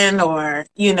working, or,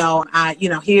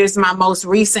 here's my most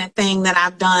recent thing that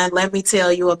I've done. Let me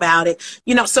tell you about it.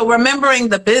 So remembering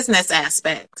the business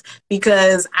aspect,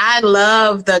 because I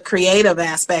love the creative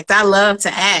aspect. I love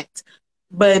to act,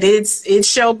 but it's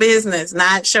show business,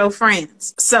 not show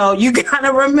friends. So you got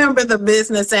to remember the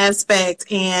business aspect,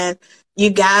 and you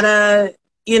got to,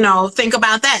 think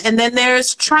about that. And then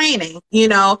there's training,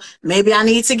 maybe I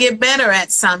need to get better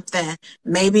at something.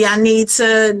 Maybe I need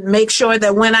to make sure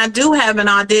that when I do have an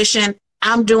audition,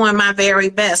 I'm doing my very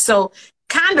best. So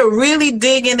kind of really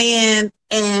digging in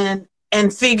and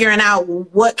figuring out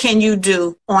what can you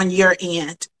do on your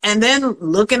end. And then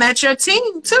looking at your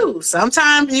team too.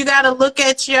 Sometimes you got to look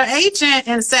at your agent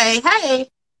and say, hey,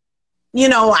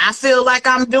 I feel like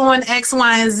I'm doing X,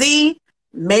 Y, and Z.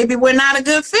 Maybe we're not a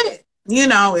good fit.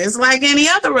 It's like any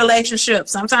other relationship.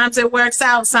 Sometimes it works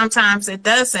out, sometimes it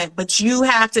doesn't. But you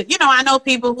have to, I know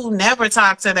people who never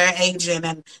talk to their agent,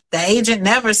 and the agent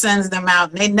never sends them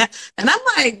out. And I'm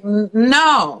like,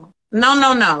 no.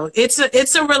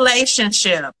 It's a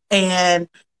relationship, and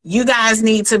you guys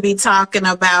need to be talking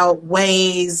about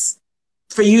ways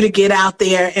for you to get out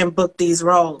there and book these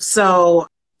roles. So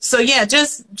yeah,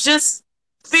 just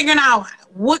figuring out,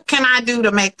 what can I do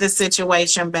to make this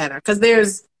situation better? Because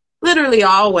there's literally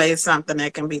always something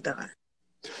that can be done.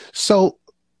 So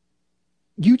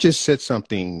you just said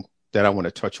something that I want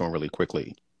to touch on really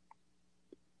quickly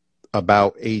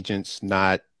about agents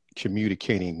not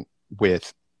communicating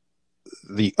with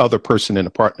the other person in a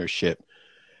partnership.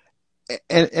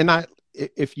 And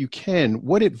if you can,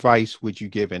 what advice would you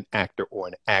give an actor or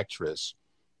an actress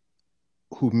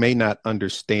who may not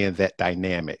understand that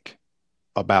dynamic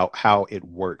about how it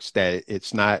works, that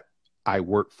it's not I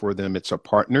work for them, it's a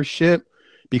partnership?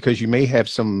 because you may have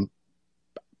some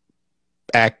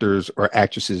actors or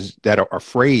actresses that are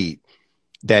afraid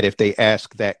that if they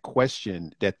ask that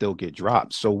question that they'll get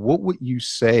dropped. So what would you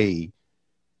say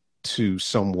to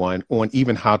someone on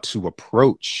even how to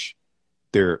approach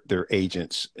their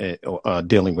agents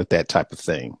dealing with that type of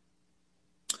thing?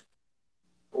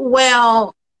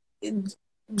 Well,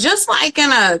 just like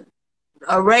in a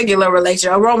regular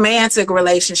relationship, a romantic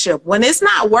relationship, when it's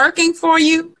not working for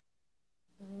you,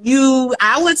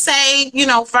 I would say,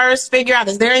 first figure out,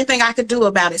 is there anything I could do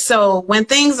about it? So when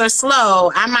things are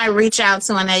slow, I might reach out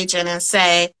to an agent and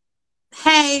say,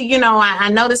 hey, I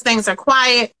notice things are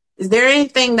quiet. Is there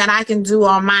anything that I can do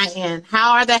on my end?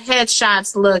 How are the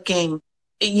headshots looking?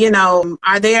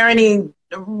 Are there any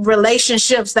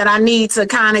relationships that I need to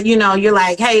kind of, you're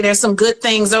like, hey, there's some good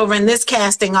things over in this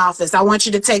casting office. I want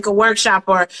you to take a workshop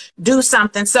or do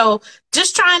something. So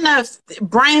just trying to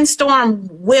brainstorm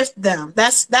with them.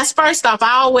 That's first off.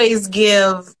 I always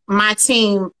give my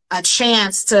team a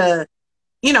chance to,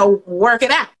 work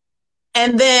it out.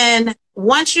 And then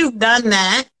once you've done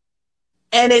that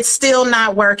and it's still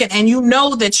not working and you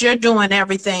know that you're doing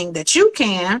everything that you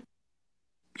can,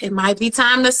 it might be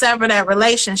time to sever that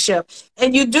relationship.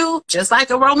 And you do, just like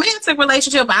a romantic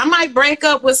relationship, I might break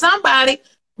up with somebody,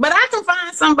 but I can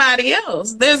find somebody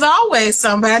else. There's always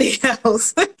somebody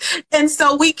else. And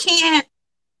so we can't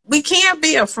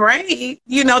be afraid.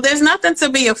 There's nothing to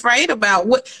be afraid about.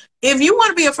 If you want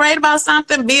to be afraid about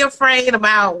something, be afraid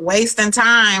about wasting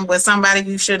time with somebody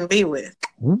you shouldn't be with.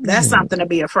 Ooh. That's something to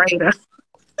be afraid of.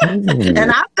 And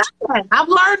I've done that. I've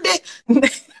learned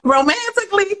it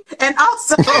romantically and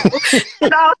also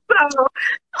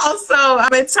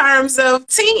in terms of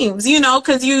teams,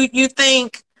 because you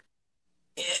think,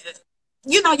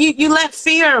 you let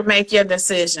fear make your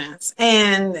decisions,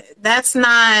 and that's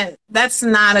not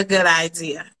a good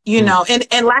idea,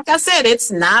 and like I said,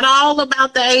 it's not all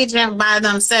about the agent by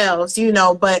themselves,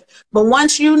 but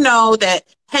once you know that,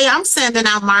 hey, I'm sending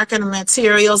out marketing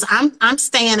materials, I'm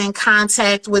staying in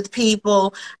contact with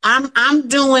people, I'm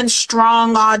doing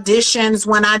strong auditions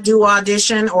when I do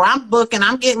audition, or I'm booking,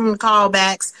 I'm getting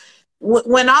callbacks.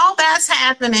 When all that's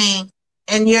happening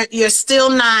and you're still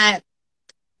not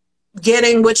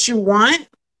getting what you want,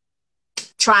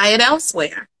 try it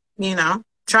elsewhere.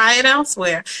 Try it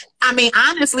elsewhere. I mean,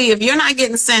 honestly, if you're not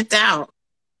getting sent out,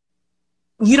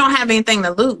 you don't have anything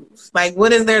to lose. Like,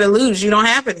 what is there to lose? You don't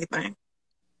have anything.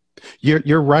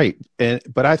 You're right.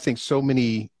 But I think so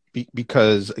many,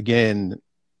 because again,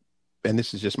 and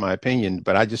this is just my opinion,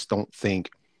 but I just don't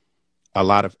think a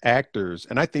lot of actors,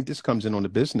 and I think this comes in on the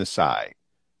business side,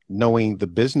 knowing the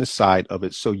business side of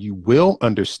it. So you will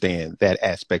understand that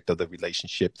aspect of the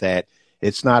relationship, that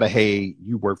it's not a, hey,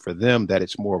 you work for them, that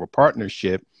it's more of a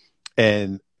partnership.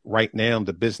 And right now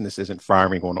the business isn't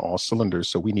firing on all cylinders.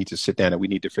 So we need to sit down and we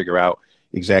need to figure out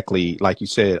exactly, like you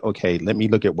said, okay, let me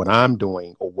look at what I'm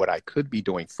doing or what I could be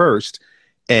doing first.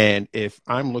 And if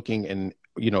I'm looking and,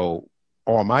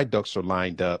 all my ducks are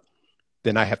lined up,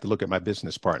 then I have to look at my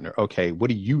business partner. Okay, what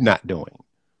are you not doing?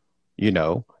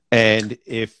 And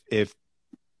if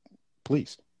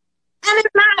please. And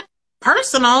it's not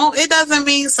personal. It doesn't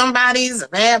mean somebody's a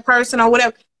bad person or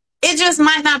whatever. It just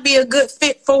might not be a good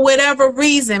fit for whatever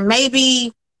reason.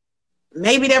 Maybe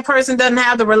that person doesn't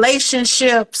have the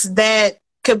relationships that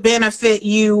could benefit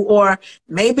you, or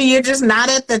maybe you're just not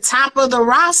at the top of the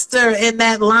roster in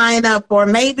that lineup, or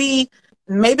maybe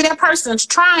that person's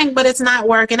trying, but it's not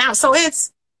working out. So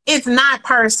it's not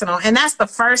personal. And that's the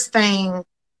first thing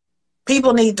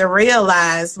people need to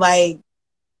realize. Like,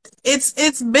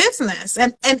 it's business,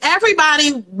 and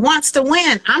everybody wants to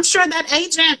win. I'm sure that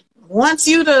agent wants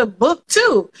you to book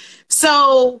too.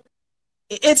 So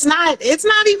it's not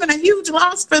even a huge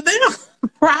loss for them,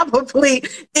 probably,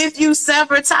 if you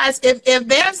sever ties. If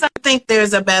I think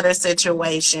there's a better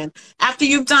situation after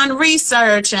you've done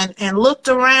research and looked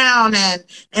around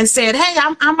and said, hey,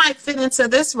 I might fit into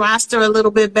this roster a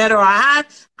little bit better, or I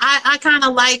kind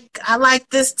of like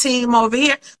this team over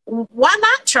here. Why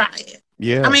not try it?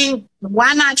 Yeah. I mean,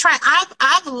 why not try?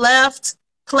 I've left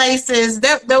places.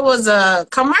 There was a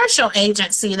commercial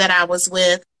agency that I was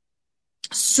with.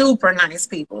 Super nice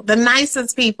people, the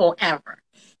nicest people ever.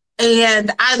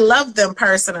 And I loved them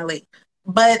personally,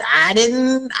 but I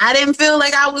didn't feel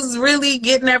like I was really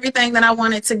getting everything that I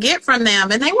wanted to get from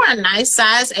them. And they were a nice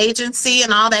size agency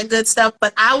and all that good stuff,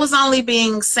 but I was only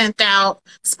being sent out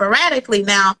sporadically.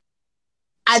 Now,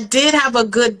 I did have a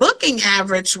good booking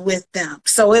average with them.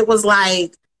 So it was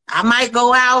like, I might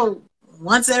go out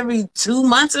once every 2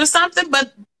 months or something,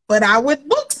 but I would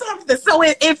book something. So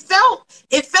it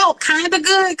felt kind of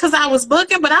good because I was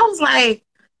booking, but I was like,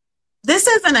 this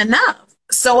isn't enough.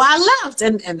 So I left,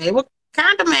 and they were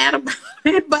kind of mad about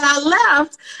it, but I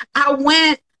left. I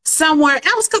went somewhere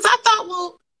else because I thought,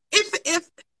 well,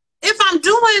 if I'm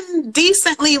doing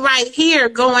decently right here,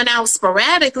 going out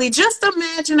sporadically, just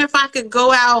imagine if I could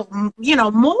go out,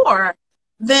 more,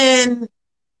 then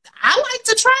I like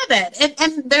to try that.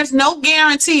 And there's no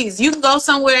guarantees. You can go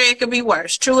somewhere, it could be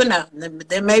worse. True enough.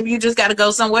 Then maybe you just got to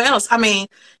go somewhere else. I mean,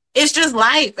 it's just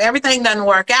life. Everything doesn't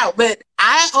work out. But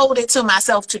I owed it to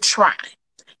myself to try.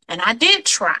 And I did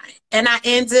try. And I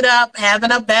ended up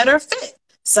having a better fit.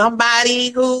 Somebody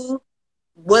who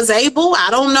was able, I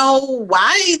don't know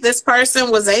why this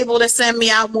person was able to send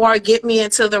me out more, get me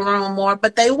into the room more,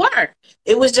 but they were.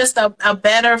 It was just a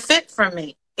better fit for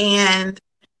me. And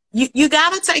you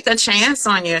got to take a chance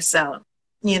on yourself.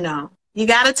 You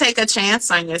got to take a chance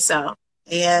on yourself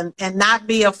and not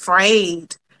be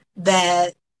afraid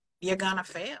that you're going to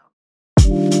fail.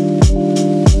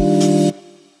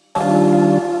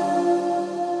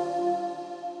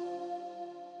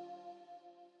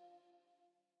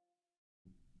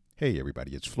 Hey,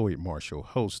 everybody, it's Floyd Marshall,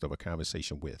 host of A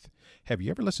Conversation With. Have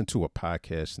you ever listened to a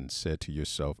podcast and said to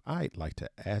yourself, I'd like to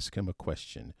ask him a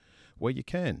question? Well, you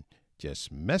can.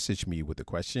 Just message me with a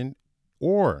question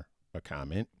or a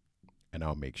comment, and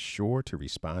I'll make sure to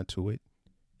respond to it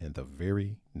in the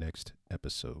very next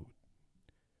episode.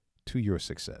 To your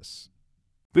success.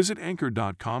 Visit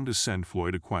anchor.com to send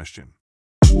Floyd a question.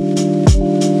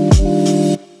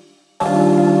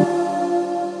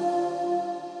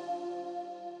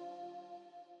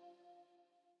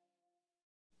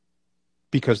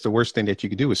 Because the worst thing that you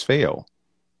could do is fail.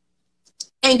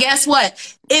 And guess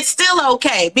what? It's still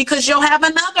okay because you'll have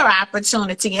another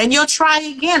opportunity and you'll try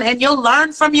again and you'll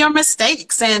learn from your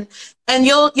mistakes and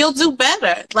you'll do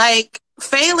better. Like,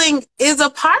 failing is a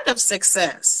part of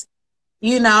success.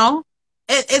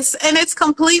 It's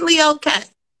completely okay.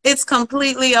 It's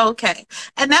completely okay.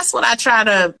 And that's what I try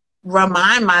to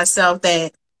remind myself,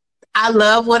 that I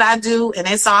love what I do and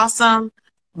it's awesome.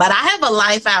 But I have a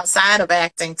life outside of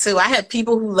acting too. I have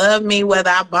people who love me whether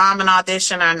I bomb an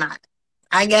audition or not.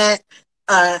 I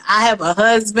have a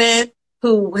husband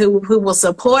who will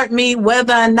support me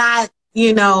whether or not,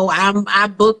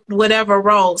 I booked whatever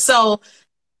role. So,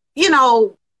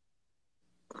 it's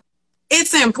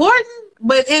important,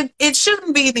 but it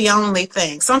shouldn't be the only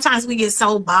thing. Sometimes we get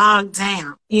so bogged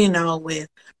down, with,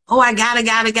 I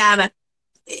gotta.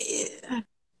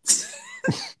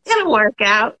 It'll work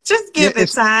out. Just give it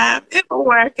time. It'll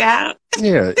work out.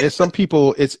 Yeah. And some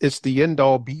people, it's the end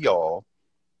all be all.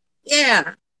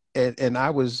 Yeah. And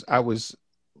I was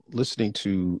listening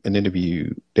to an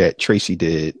interview that Stacie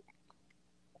did,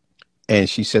 and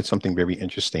she said something very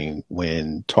interesting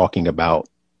when talking about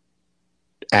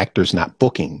actors not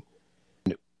booking.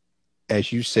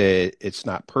 As you said, it's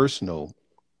not personal.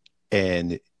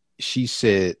 And she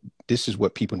said, this is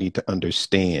what people need to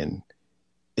understand.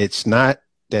 It's not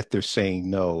that they're saying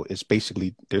no. It's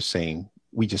basically they're saying,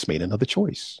 we just made another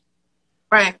choice.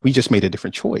 Right. We just made a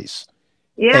different choice.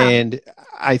 Yeah. And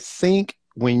I think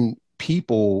when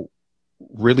people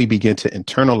really begin to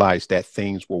internalize that,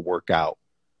 things will work out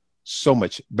so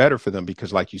much better for them,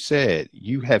 because like you said,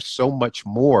 you have so much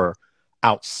more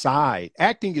outside.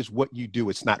 Acting is what you do.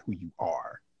 It's not who you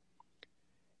are.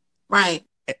 Right.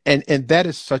 And that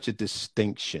is such a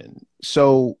distinction.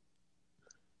 So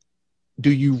do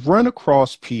you run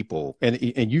across people, and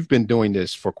you've been doing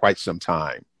this for quite some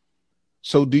time.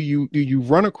 So do you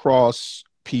run across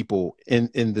people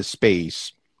in the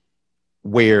space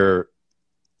where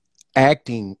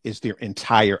acting is their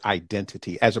entire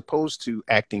identity, as opposed to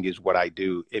acting is what I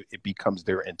do, it becomes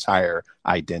their entire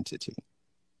identity?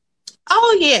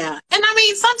 Oh, yeah. And I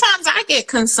mean, sometimes I get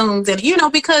consumed in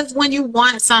it, because when you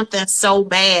want something so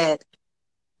bad,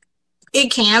 it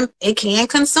can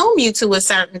consume you to a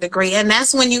certain degree. And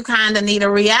that's when you kind of need a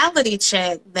reality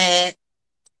check, that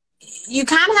you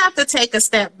kind of have to take a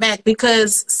step back,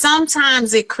 because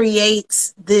sometimes it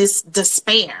creates this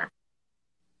despair.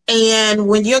 And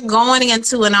when you're going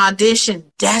into an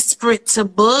audition desperate to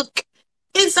book,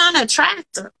 it's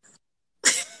unattractive.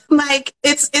 Like,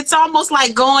 it's almost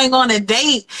like going on a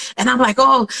date and I'm like,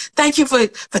 oh, thank you for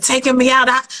taking me out.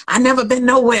 I never been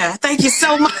nowhere. Thank you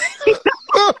so much.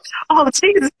 Oh,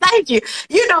 Jesus, thank you.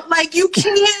 Like, you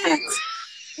can't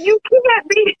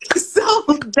be so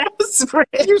desperate.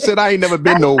 You said I ain't never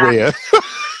been nowhere.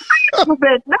 Never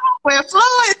been nowhere.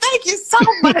 Floyd, thank you so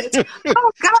much.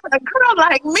 Oh God, a girl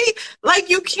like me. Like,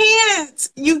 you can't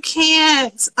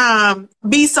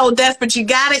be so desperate. You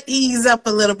gotta ease up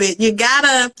a little bit. You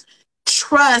gotta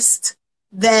trust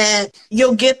that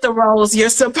you'll get the roles you're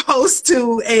supposed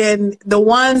to, and the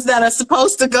ones that are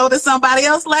supposed to go to somebody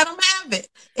else, let them have it.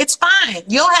 It's fine.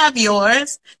 You'll have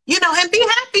yours, and be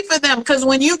happy for them, because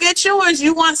when you get yours,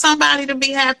 you want somebody to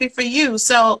be happy for you.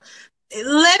 So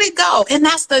let it go. And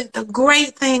that's the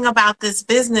great thing about this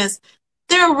business.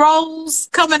 There are roles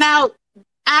coming out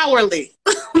hourly.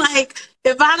 Like,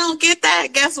 if I don't get that,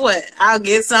 guess what? I'll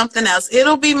get something else.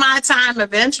 It'll be my time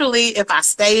eventually if I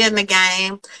stay in the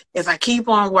game, if I keep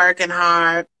on working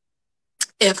hard,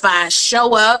 if I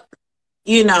show up.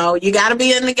 You got to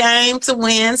be in the game to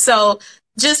win. So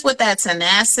just with that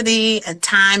tenacity and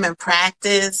time and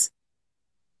practice,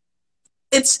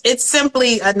 it's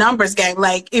simply a numbers game.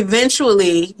 Like,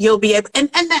 eventually you'll be able, and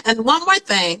one more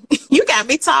thing, you got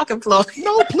me talking, Floyd.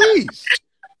 No, please.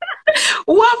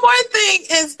 One more thing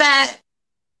is that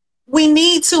we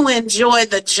need to enjoy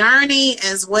the journey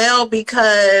as well,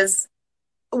 because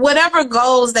whatever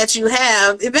goals that you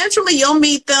have, eventually you'll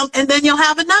meet them, and then you'll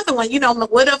have another one.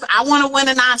 What if I want to win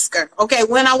an Oscar? Okay,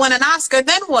 when I win an Oscar,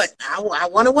 then what? I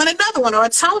want to win another one, or a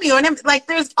Tony, or like,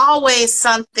 there's always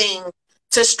something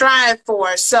to strive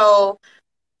for. So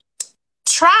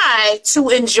try to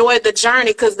enjoy the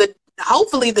journey, because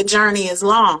hopefully the journey is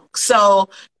long. So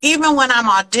even when I'm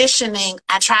auditioning,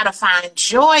 I try to find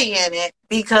joy in it,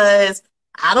 because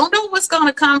I don't know what's going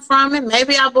to come from it.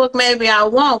 Maybe I'll book, maybe I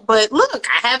won't. But look,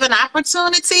 I have an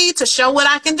opportunity to show what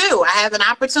I can do. I have an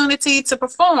opportunity to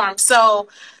perform. So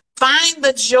find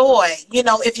the joy.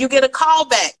 If you get a call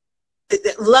back,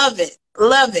 love it.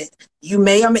 Love it. You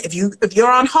may, if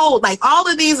you're on hold, like, all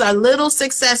of these are little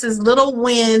successes, little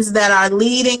wins that are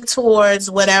leading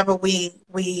towards whatever we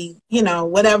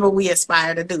whatever we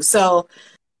aspire to do. So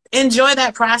enjoy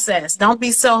that process. Don't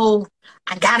be so,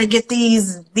 I got to get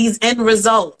these end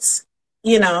results.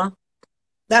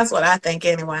 That's what I think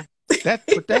anyway.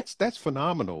 That's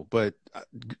phenomenal. But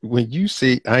when you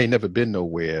say I ain't never been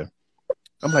nowhere,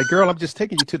 I'm like, girl, I'm just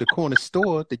taking you to the corner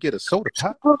store to get a soda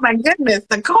pop. Oh my goodness,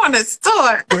 the corner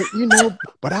store.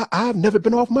 But I've never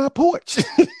been off my porch.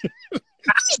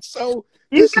 So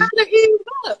you gotta ease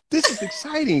up. This is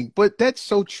exciting, but that's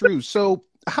so true. So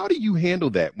how do you handle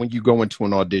that when you go into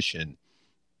an audition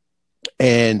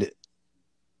and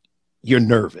you're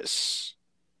nervous?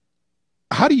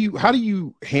 How do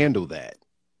you handle that,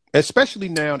 especially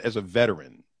now as a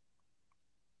veteran?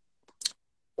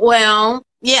 Well,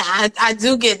 yeah, I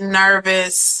do get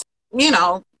nervous,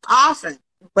 often,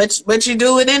 but you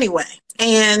do it anyway.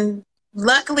 And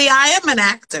luckily I am an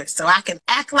actor, so I can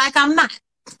act like I'm not.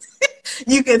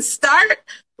 You can start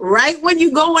right when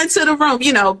you go into the room,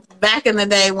 back in the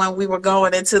day when we were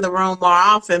going into the room more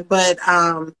often. But,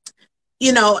 I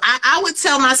would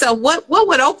tell myself, what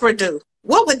would Oprah do?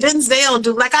 What would Denzel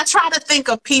do? Like, I try to think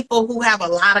of people who have a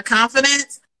lot of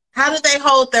confidence. How do they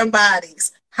hold their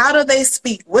bodies? How do they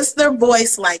speak? What's their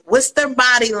voice like? What's their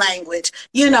body language?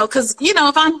 Because,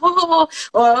 if I'm,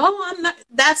 I'm not,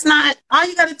 that's not, all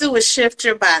you got to do is shift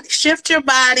your body, shift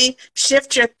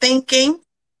your thinking.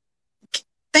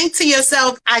 Think to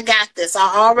yourself, I got this.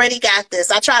 I already got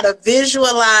this. I try to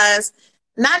visualize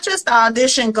not just the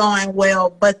audition going well,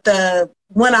 but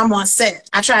when I'm on set,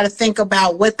 I try to think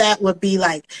about what that would be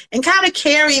like and kind of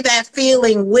carry that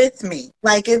feeling with me.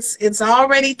 Like it's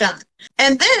already done.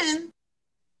 And then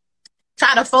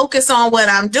try to focus on what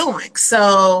I'm doing.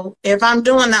 So if I'm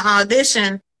doing the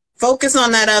audition, focus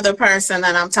on that other person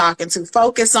that I'm talking to.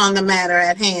 Focus on the matter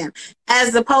at hand,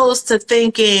 as opposed to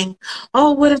thinking,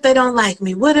 oh, what if they don't like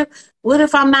me? What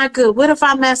if I'm not good? What if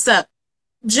I mess up?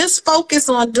 Just focus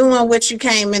on doing what you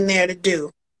came in there to do.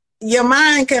 Your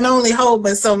mind can only hold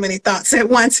but so many thoughts at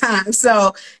one time.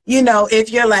 So,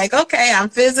 if you're like, okay, I'm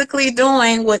physically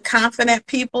doing what confident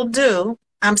people do.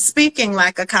 I'm speaking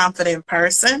like a confident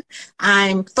person.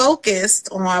 I'm focused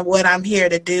on what I'm here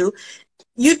to do.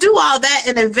 You do all that,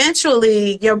 and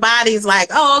eventually your body's like,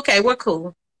 oh, okay, we're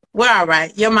cool. We're all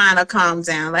right. Your mind will calm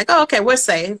down. Like, oh, okay, we're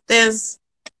safe.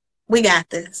 We got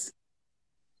this.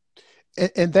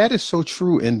 And that is so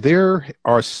true. And there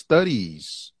are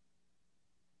studies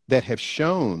that have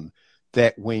shown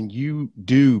that when you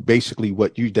do basically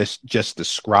what you just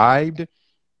described,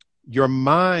 your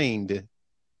mind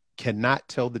cannot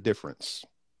tell the difference.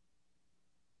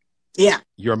 Yeah.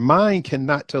 Your mind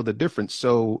cannot tell the difference.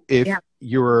 So if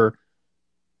you're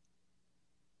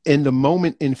in the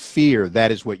moment in fear,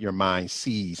 that is what your mind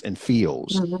sees and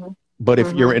feels. Mm-hmm. But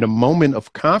if you're in a moment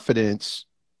of confidence,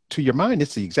 to your mind,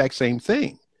 it's the exact same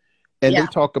thing. And they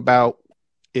talk about,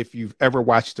 if you've ever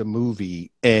watched a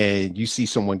movie and you see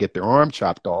someone get their arm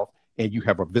chopped off and you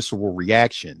have a visceral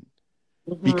reaction,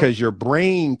 because your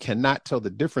brain cannot tell the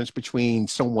difference between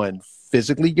someone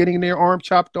physically getting their arm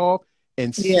chopped off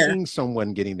and Yeah. seeing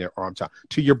someone getting their arms out.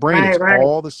 To your brain, Right, it's right.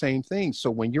 all the same thing.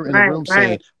 So when you're in the Right, room saying,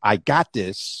 right. I got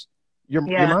this, your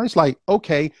Yeah. mind's like,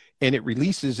 okay, and it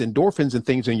releases endorphins and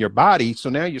things in your body. So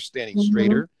now you're standing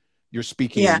straighter, you're Yeah.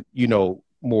 speaking, you know,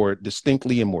 more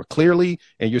distinctly and more clearly,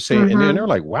 and you're saying, and then they're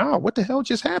like, wow, what the hell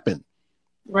just happened?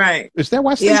 Right. Is that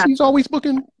why Yeah. Stacie's always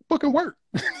booking work?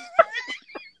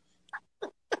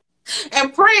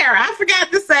 And prayer, I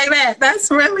forgot to say that.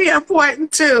 That's really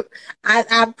important too.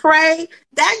 I pray.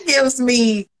 That gives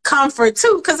me comfort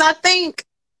too, because I think,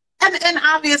 and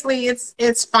obviously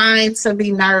it's fine to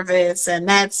be nervous, and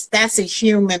that's a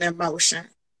human emotion.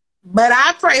 But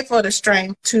I pray for the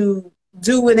strength to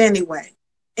do it anyway,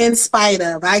 in spite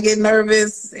of. I get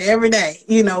nervous every day,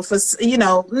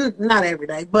 not every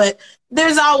day, but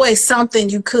there's always something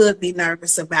you could be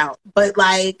nervous about.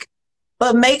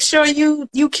 But make sure you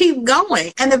keep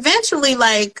going. And eventually,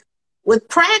 like with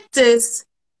practice,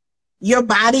 your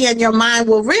body and your mind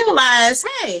will realize,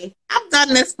 hey, I've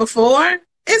done this before.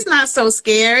 It's not so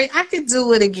scary. I could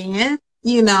do it again,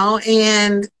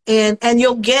 and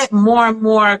you'll get more and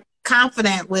more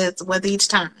confident with each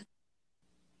time.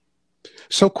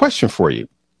 So question for you.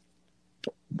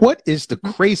 What is the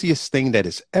craziest thing that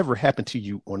has ever happened to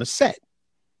you on a set?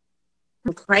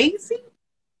 Crazy?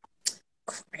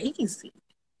 Crazy.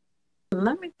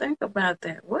 Let me think about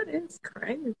that. What is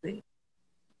crazy?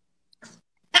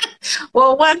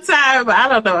 Well, one time, I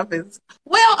don't know if it's,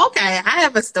 okay, I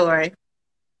have a story.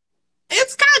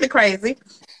 It's kind of crazy.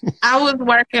 I was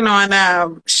working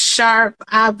on Sharp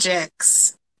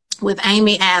Objects with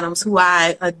Amy Adams, who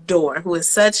I adore, who is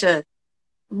such a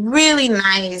really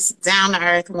nice,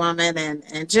 down-to-earth woman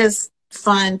and just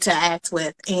fun to act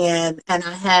with. And I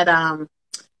had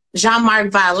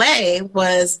Jean-Marc Vallée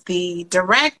was the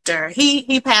director.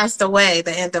 He passed away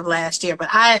the end of last year, but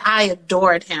I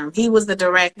adored him. He was the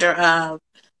director of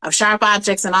Sharp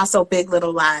Objects and also Big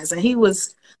Little Lies, and he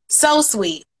was so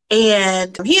sweet.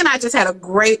 And he and I just had a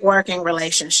great working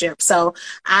relationship. So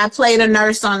I played a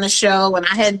nurse on the show, and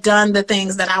I had done the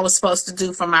things that I was supposed to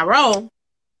do for my role.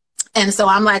 And so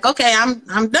I'm like, okay, I'm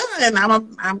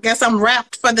done. I guess I'm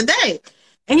wrapped for the day.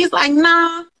 And he's like,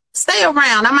 nah, stay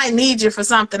around. I might need you for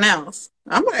something else.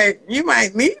 I'm like, you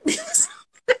might need me.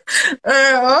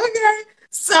 Okay.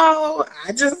 So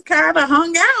I just kind of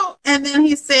hung out. And then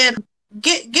he said,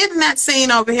 get in that scene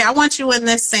over here. I want you in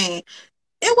this scene.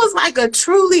 It was like a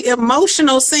truly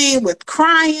emotional scene with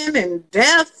crying and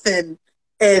death and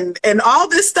all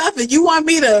this stuff. And you want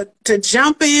me to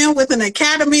jump in with an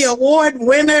Academy Award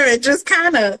winner and just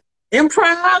kind of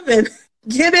improv and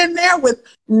get in there with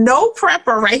no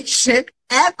preparation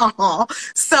at all.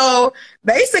 So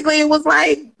basically it was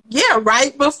like, yeah,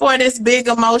 right before this big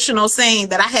emotional scene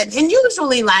that I had, and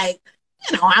usually like,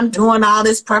 I'm doing all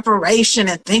this preparation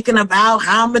and thinking about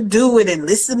how I'm going to do it and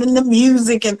listening to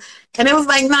music. And it was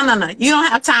like, no, you don't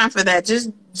have time for that. Just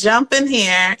jump in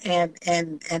here and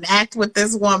act with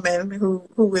this woman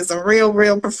who is a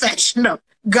real professional.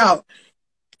 Go.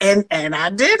 And I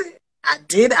did it.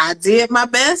 I did my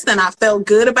best, and I felt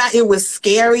good about it. It was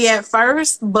scary at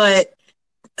first, but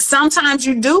sometimes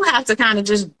you do have to kind of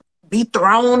just be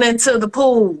thrown into the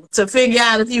pool to figure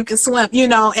out if you can swim,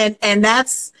 and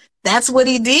that's what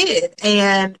he did.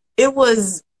 And it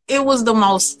was the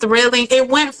most thrilling. It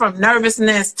went from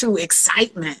nervousness to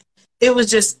excitement. It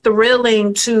was just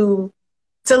thrilling to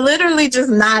literally just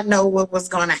not know what was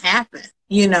going to happen.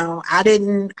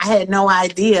 I had no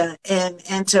idea.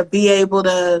 And to be able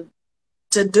to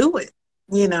do it,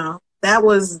 that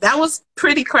was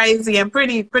pretty crazy and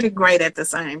pretty great at the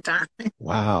same time.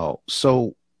 Wow.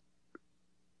 So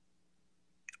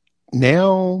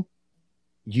now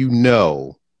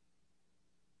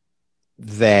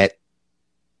that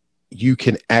you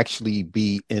can actually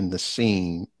be in the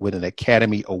scene with an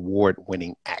Academy Award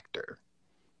winning actor.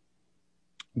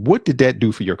 What did that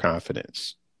do for your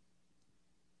confidence?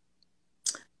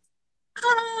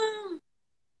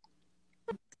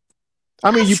 I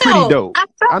mean, you're pretty dope.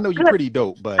 I know you're pretty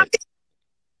dope, but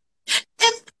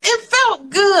it felt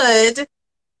good.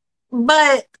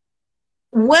 But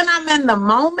when I'm in the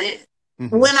moment,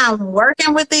 when I'm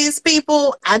working with these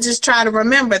people, I just try to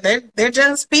remember they're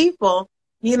just people.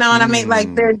 You know what I mean? Like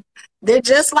they're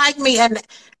just like me. And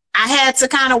I had to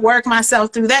kind of work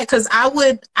myself through that, because I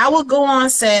would go on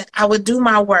set, I would do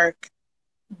my work.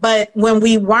 But when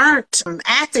we weren't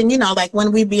acting, like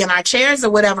when we'd be in our chairs or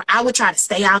whatever, I would try to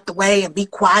stay out the way and be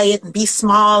quiet and be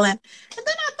small. And then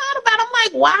I thought about it, I'm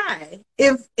like, why?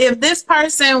 If this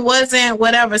person wasn't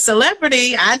whatever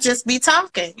celebrity, I'd just be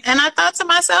talking. And I thought to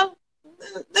myself,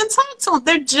 then talk to them.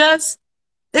 They're just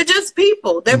They're just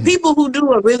people. They're Mhm. people who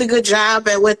do a really good job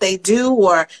at what they do,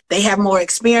 or they have more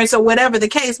experience, or whatever the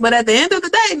case. But at the end of the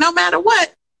day, no matter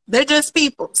what, they're just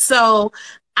people. So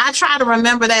I try to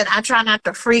remember that. I try not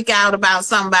to freak out about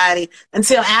somebody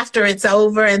until after it's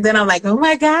over. And then I'm like, oh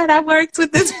my God, I worked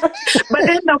with this. But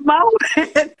in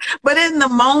the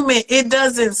moment, it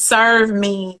doesn't serve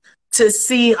me to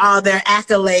see all their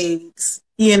accolades,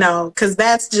 because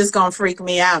that's just going to freak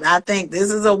me out. I think this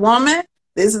is a woman.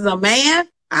 This is a man.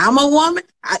 I'm a woman.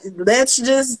 Let's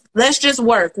just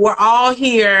work. We're all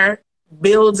here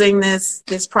building this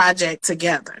project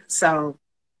together. So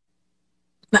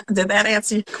did that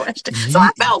answer your question? So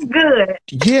I felt good.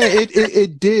 Yeah,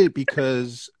 it did,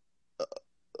 because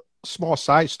small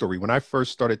side story. When I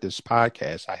first started this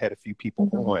podcast, I had a few people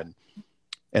on,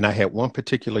 and I had one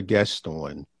particular guest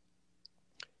on,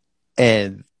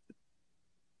 and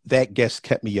that guest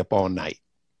kept me up all night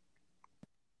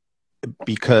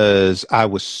because I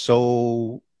was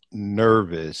so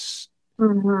nervous.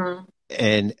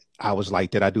 And I was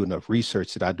like, did I do enough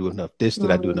research? Did I do enough this?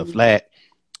 Did I do enough that?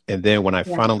 And then when I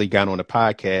finally got on the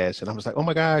podcast, and I was like, oh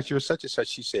my gosh, you're such and such.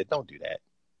 She said, don't do that.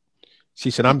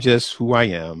 She said, I'm just who I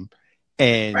am.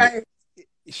 And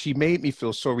she made me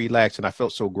feel so relaxed, and I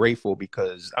felt so grateful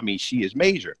because, I mean, she is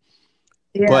major.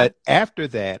 Yeah. But after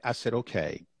that, I said,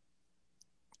 okay,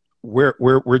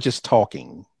 we're just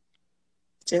talking.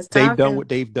 They've done what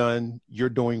they've done. You're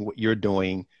doing what you're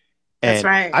doing. And that's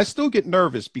right. I still get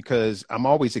nervous because I'm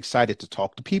always excited to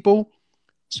talk to people.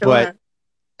 Sure. But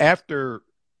after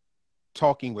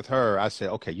talking with her, I said,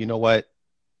 okay, you know what?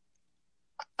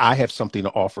 I have something to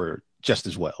offer just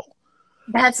as well.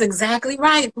 That's exactly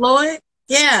right, Floyd.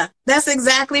 Yeah, that's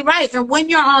exactly right. And when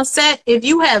you're on set, if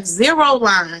you have 0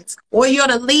 lines or you're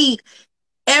the lead,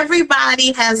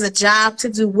 everybody has a job to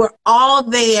do. We're all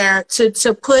there to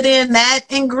put in that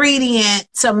ingredient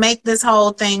to make this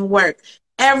whole thing work.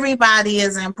 Everybody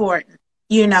is important.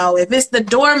 If it's the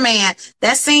doorman,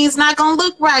 that scene's not going to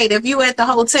look right if you at the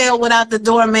hotel without the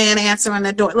doorman answering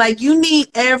the door. Like, you need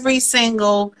every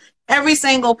single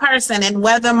person. And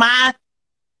whether my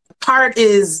part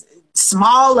is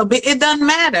small or big, it doesn't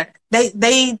matter.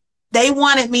 They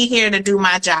wanted me here to do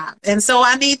my job. And so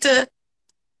I need to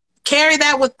carry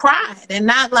that with pride and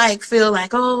not feel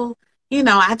like, oh,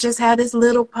 I just had this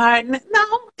little part. No,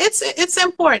 it's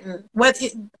important.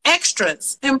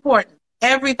 Extras important.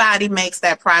 Everybody makes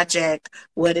that project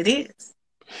what it is.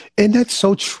 And that's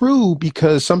so true,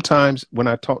 because sometimes when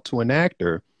I talk to an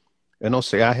actor and they'll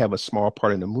say, I have a small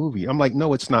part in the movie, I'm like,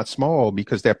 no, it's not small,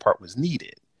 because that part was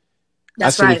needed.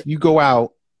 That's right. If you go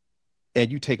out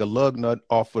and you take a lug nut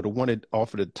off of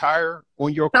the tire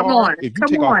on your car, if you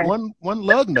take off one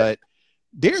lug nut,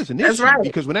 there's an issue. Right.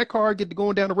 Because when that car gets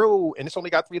going down the road and it's only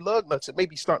got 3 lug nuts, it may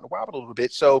be starting to wobble a little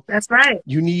bit. So that's right.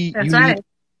 You need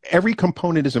every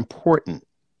component is important.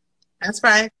 That's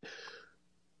right.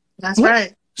 That's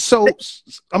right. So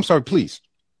I'm sorry, please.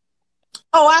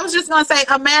 Oh, I was just going to say,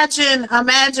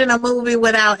 imagine a movie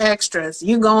without extras.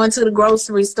 You go into the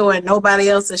grocery store and nobody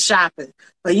else is shopping.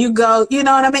 But you go, you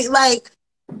know what I mean?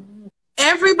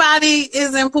 Everybody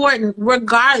is important,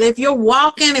 regardless. If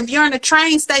you're in a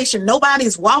train station,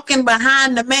 nobody's walking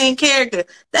behind the main character.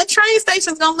 That train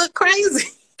station's going to look crazy.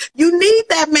 You need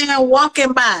that man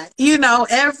walking by.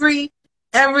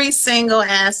 Every single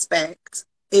aspect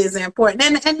is important.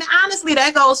 And honestly,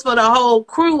 that goes for the whole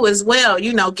crew as well,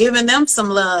 giving them some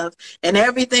love and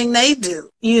everything they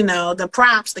do, the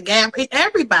props, the gap,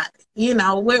 everybody,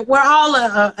 we're all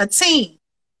a team.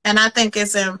 And I think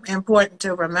it's important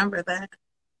to remember that.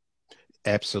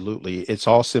 Absolutely. It's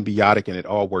all symbiotic and it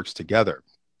all works together.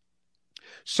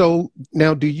 So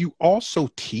now, do you also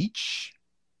teach?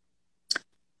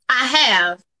 I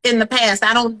have in the past.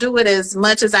 I don't do it as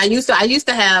much as I used to. I used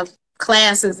to have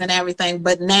classes and everything,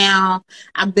 but now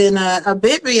I've been a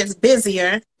bit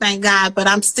busier, thank God, but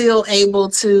I'm still able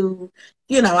to,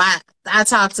 I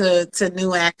talk to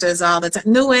new actors all the time,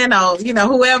 new and old,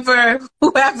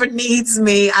 whoever needs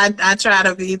me, I try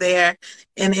to be there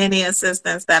in any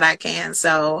assistance that I can.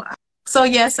 So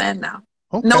yes and no.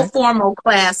 Okay. No formal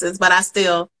classes, but I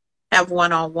still have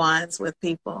one-on-ones with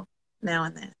people now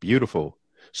and then. Beautiful.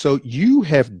 So you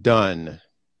have done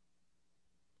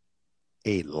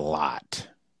a lot.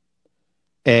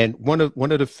 And one of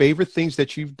the favorite things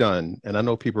that you've done, and I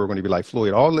know people are going to be like,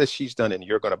 Floyd, all this she's done, and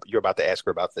you're about to ask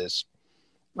her about this.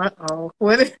 Uh-oh.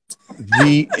 What?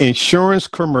 The insurance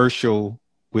commercial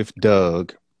with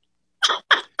Doug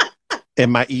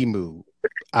and my emu.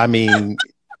 I mean,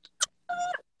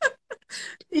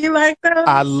 you like that?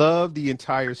 I love the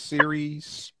entire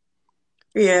series.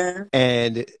 Yeah.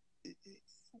 And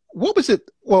what was it?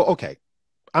 Well, okay.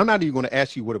 I'm not even going to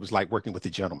ask you what it was like working with the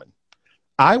gentleman.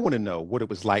 I want to know what it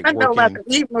was like I know about working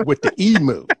the emu. with the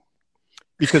emu,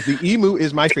 because the emu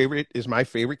is my favorite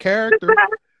character.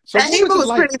 So That what was emu it was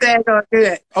like? pretty daggone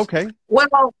good. Okay.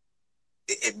 Well,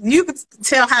 you could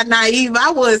tell how naive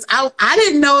I was. I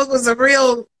didn't know it was a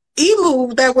real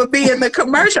emu that would be in the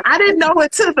commercial. I didn't know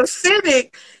until the fitting,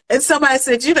 and somebody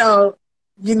said,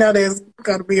 there's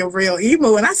going to be a real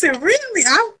emu, and I said, really?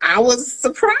 I was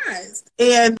surprised,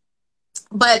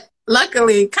 but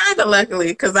kind of luckily,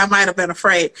 because I might have been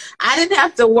afraid, I didn't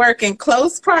have to work in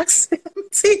close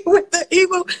proximity with the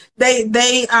emu.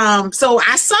 So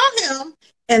I saw him.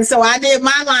 And so I did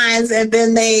my lines, and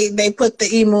then they put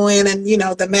the emu in, and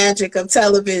the magic of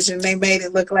television, they made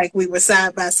it look like we were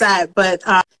side by side. But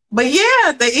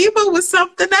yeah, the emu was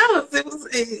something else. It was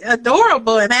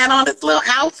adorable and had on its little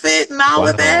outfit and all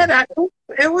of that.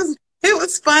 It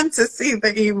was fun to see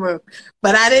the emu,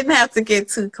 but I didn't have to get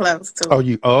too close to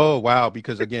it. Oh wow!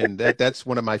 Because again, that's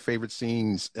one of my favorite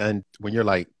scenes, and when you're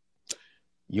like,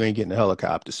 you ain't getting a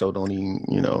helicopter, so don't even,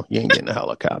 you ain't getting a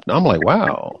helicopter. I'm like,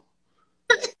 wow.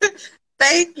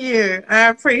 Thank you. I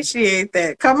appreciate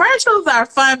that. Commercials are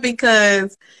fun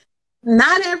because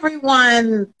not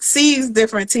everyone sees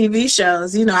different TV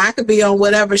shows. I could be on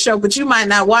whatever show, but you might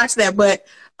not watch that. But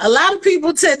a lot of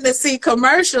people tend to see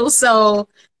commercials, so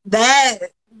that's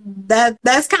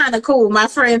kind of cool. My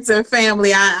friends and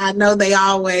family, I know they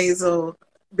always will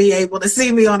be able to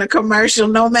see me on a commercial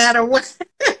no matter what.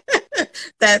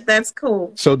 That's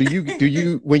cool. So do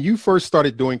you when you first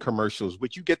started doing commercials,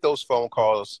 would you get those phone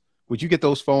calls?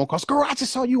 Girl, I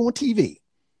just saw you on TV.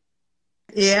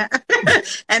 Yeah.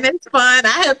 And it's fun.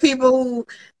 I have people who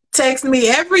text me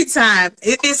every time.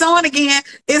 It's on again.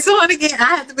 It's on again.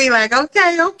 I have to be like,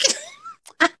 okay.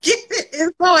 I get it.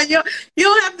 It's on. You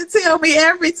don't have to tell me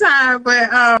every time, but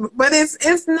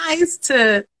it's nice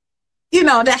to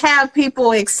to have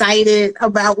people excited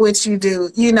about what you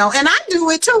do, and I do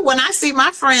it too. When I see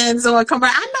my friends or come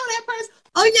around, I know that person.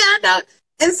 Oh yeah, I know.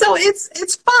 And so it's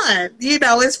fun.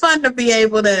 It's fun to be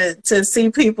able to see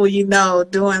people,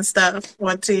 doing stuff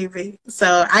on TV.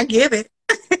 So I get it.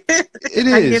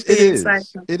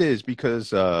 It is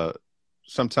because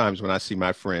sometimes when I see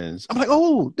my friends, I'm like,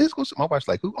 oh, this goes. My wife's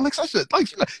like, who? I'm like,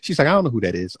 she's like, I don't know who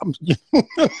that is.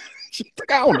 She's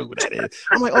like, I don't know who that is.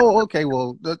 I'm like, oh, okay,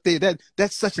 well,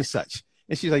 that's such and such.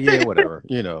 And she's like, yeah, whatever,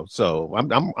 So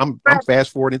I'm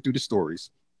fast forwarding through the stories.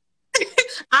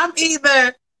 I'm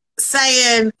either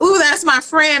saying, ooh, that's my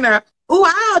friend, or ooh,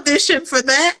 I auditioned for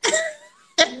that.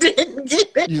 And didn't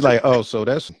get it. You're like,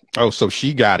 so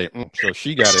she got it. So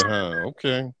she got it, huh?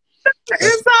 Okay.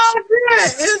 It's all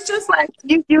good. It's just like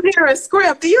you hear a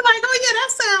script. You're like, oh yeah,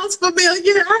 that sounds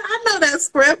familiar. I know that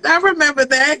script. I remember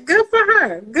that. Good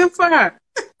for her.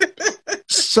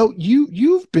 So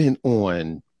you've been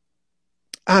on,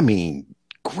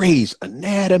 Grey's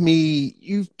Anatomy.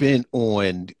 You've been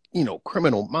on,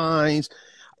 Criminal Minds.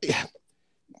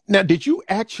 Now, did you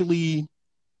actually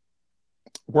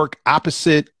work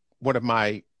opposite one of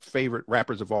my favorite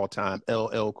rappers of all time,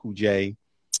 LL Cool J?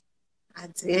 I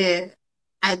did.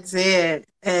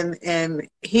 And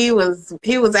he was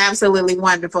absolutely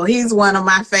wonderful. He's one of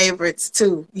my favorites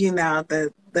too.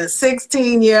 The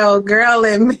 16-year-old girl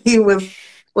in me was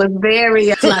very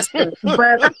flustered.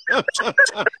 But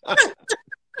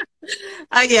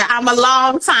yeah, I'm a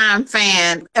longtime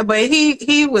fan. But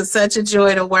he was such a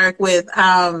joy to work with.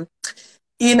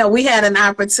 We had an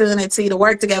opportunity to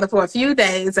work together for a few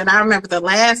days. And I remember the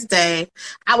last day,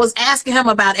 I was asking him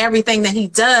about everything that he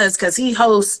does, because he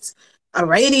hosts a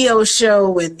radio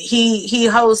show and he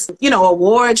hosts,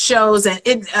 award shows, and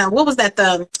what was that?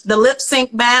 The lip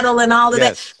sync battle and all of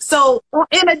that. So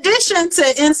in addition to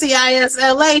NCIS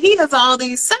LA, he has all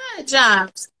these side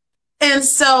jobs. And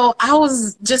so I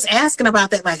was just asking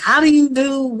about that. Like, how do you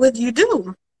do what you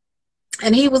do?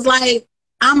 And he was like,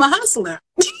 I'm a hustler.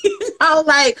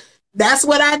 Like, that's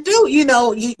what I do.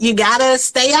 You gotta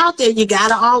stay out there. You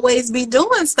gotta always be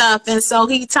doing stuff. And so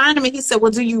he turned to me, he said, well,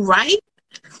 do you write?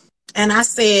 And I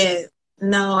said,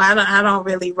 no, I don't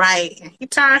really write. And he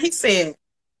said,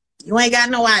 you ain't got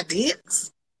no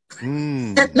ideas?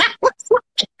 And I was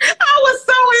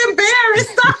so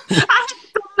embarrassed. I had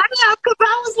to laugh because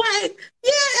I was like,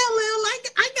 yeah, LL, like,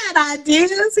 I got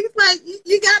ideas. He's like,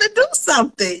 you got to do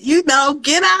something,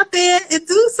 get out there and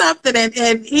do something.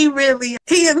 And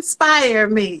he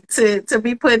inspired me to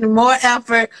be putting more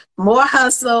effort, more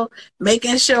hustle,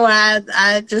 making sure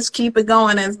I just keep it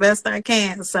going as best I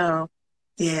can. So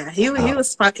yeah, he was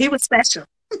special.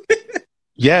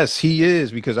 Yes, he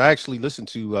is, because I actually listen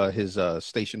to his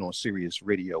station on Sirius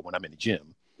Radio when I'm in the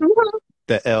gym. Mm-hmm.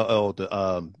 The LL,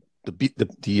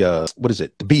 what is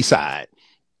it? The B side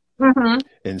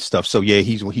and stuff. So yeah,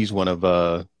 he's one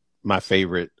of my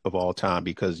favorite of all time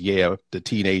because yeah, the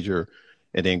teenager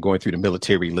and then going through the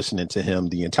military, listening to him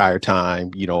the entire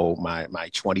time, you know, my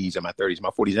 20s and my 30s, my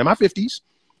 40s and my 50s.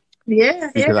 Yeah.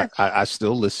 Because Yeah. I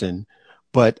still listen.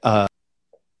 But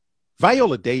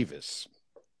Viola Davis.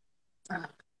 Oh,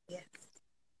 yes.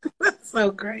 That's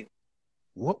so great.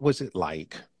 What was it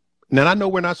like? Now, I know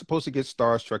we're not supposed to get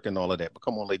starstruck and all of that, but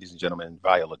come on, ladies and gentlemen,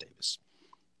 Viola Davis.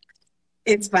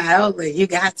 It's Viola. You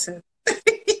got to.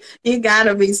 You got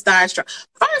to be starstruck.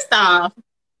 First off,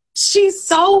 she's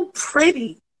so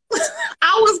pretty.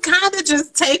 I was kind of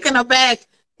just taken aback.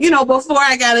 You know, before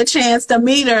I got a chance to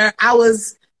meet her, I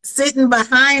was sitting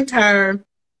behind her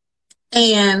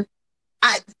and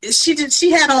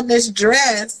she had on this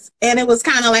dress and it was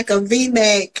kind of like a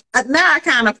V-neck. Now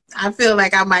I feel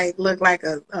like I might look like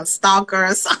a stalker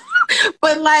or something.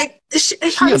 But like she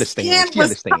understands. She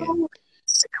understands.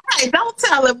 Right, don't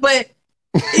tell her, but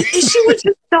she was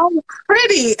just so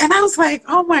pretty. And I was like,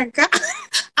 oh my God.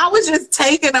 I was just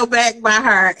taken aback by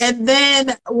her. And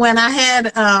then when I had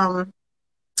a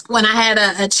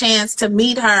chance to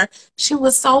meet her, she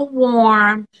was so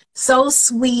warm, so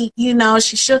sweet. You know,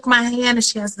 she shook my hand and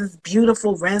she has this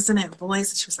beautiful resonant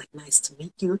voice. And she was like, nice to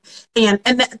meet you. And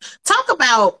talk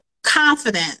about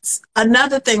confidence.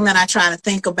 Another thing that I try to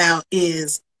think about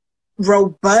is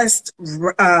robust,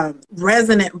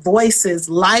 resonant voices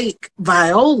like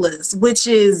Viola's, which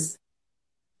is,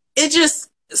 it just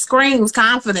screams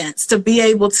confidence to be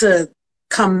able to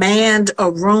command a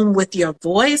room with your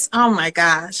voice. Oh my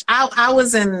gosh. I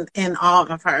was in awe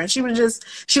of her. She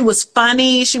was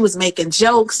funny. She was making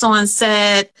jokes on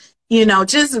set, you know,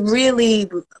 just really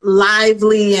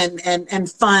lively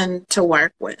and fun to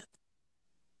work with.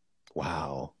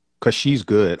 Wow. 'Cause she's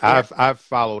good. Yeah. I've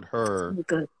followed her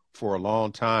good for a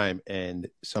long time. And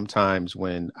sometimes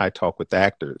when I talk with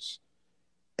actors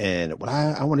and well,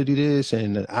 I want to do this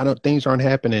and things aren't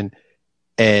happening.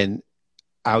 And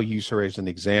I'll use her as an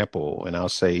example and I'll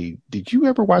say, did you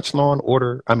ever watch Law and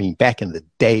Order? I mean, back in the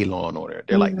day, Law and Order.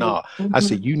 They're like, no. I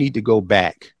said, you need to go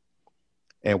back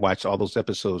and watch all those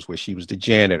episodes where she was the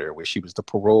janitor, where she was the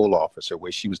parole officer,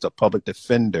 where she was the public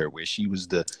defender, where she was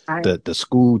the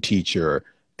school teacher,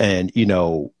 and, you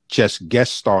know, just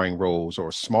guest starring roles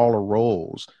or smaller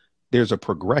roles. There's a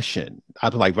progression.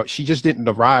 I'm like, she just didn't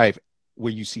arrive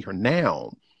where you see her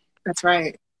now. That's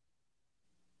right.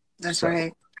 That's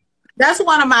right. That's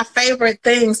one of my favorite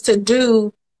things to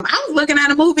do. I was looking at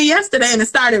a movie yesterday and it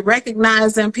started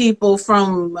recognizing people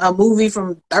from a movie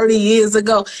from 30 years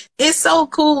ago. It's so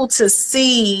cool to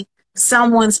see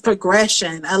someone's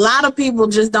progression. A lot of people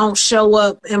just don't show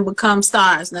up and become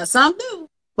stars. Now, some do,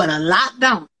 but a lot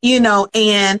don't, you know.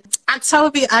 And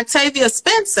Octavia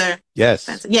Spencer. Yes.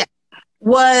 Spencer, yeah.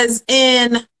 Was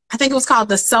in, I think it was called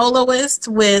The Soloist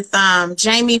with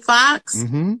Jamie Foxx.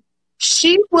 Mm-hmm.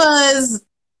 She was,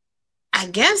 I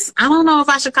guess, I don't know if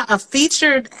I should call a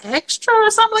featured extra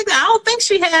or something like that. I don't think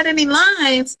she had any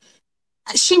lines.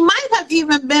 She might have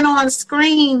even been on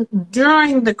screen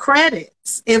during the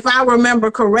credits, if I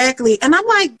remember correctly. And I'm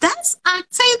like, that's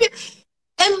Octavia.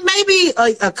 And maybe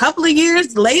a couple of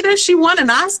years later, she won an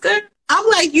Oscar. I'm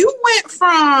like, you went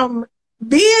from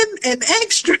being an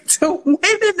extra to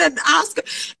winning an Oscar.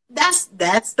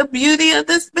 That's the beauty of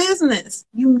this business.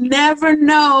 You never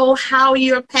know how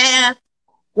your path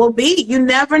will be. You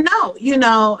never know. You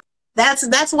know,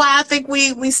 that's why I think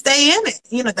we stay in it.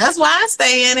 You know, that's why I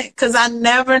stay in it, because I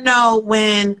never know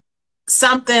when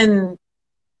something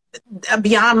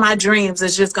beyond my dreams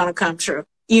is just going to come true.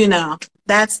 You know,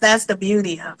 that's the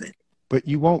beauty of it. But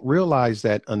you won't realize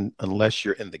that unless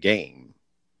you're in the game.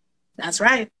 That's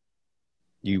right.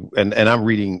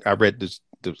 I read this.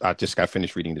 I just got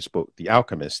finished reading this book, The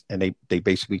Alchemist, and they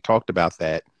basically talked about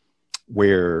that,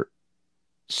 where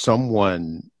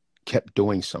someone kept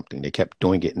doing something. They kept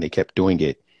doing it and they kept doing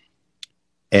it.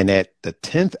 And at the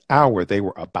 10th hour, they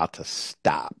were about to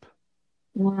stop.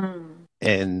 Mm.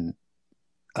 And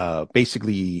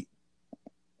basically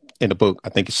in the book, I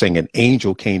think it's saying an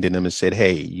angel came to them and said,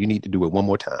 hey, you need to do it one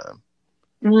more time.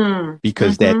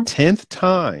 Because that 10th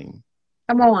time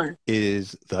come on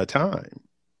is the time.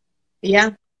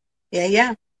 Yeah.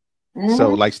 So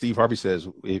like Steve Harvey says,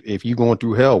 if you're going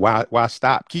through hell, why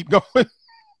stop? Keep going.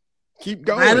 Keep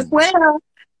going. Might as well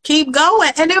keep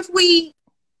going. And if we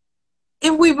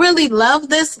really love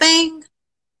this thing,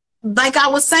 like I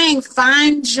was saying,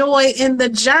 find joy in the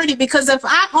journey. Because if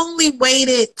I only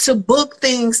waited to book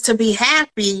things to be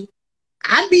happy,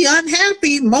 I'd be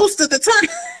unhappy most of the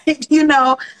time. You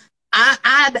know,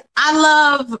 I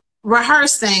love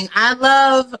rehearsing. I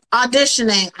love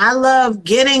auditioning. I love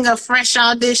getting a fresh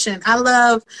audition. I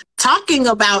love talking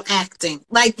about acting.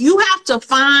 Like, you have to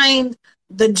find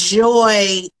the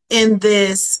joy in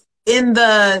this, in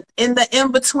the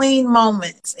in between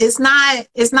moments. It's not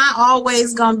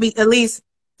always going to be, at least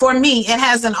for me, it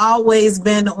hasn't always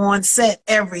been on set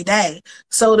every day.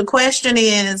 So the question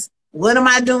is, what am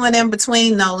I doing in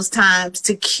between those times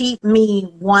to keep me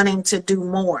wanting to do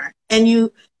more? And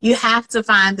you have to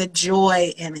find the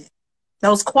joy in it.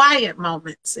 Those quiet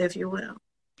moments, if you will.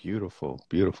 Beautiful,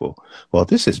 beautiful. Well,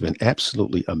 this has been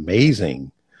absolutely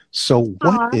amazing. So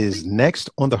what Aw, is next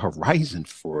on the horizon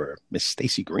for Miss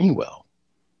Stacie Greenwell?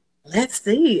 let's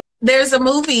see. There's a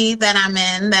movie that I'm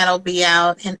in that'll be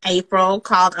out in April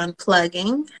called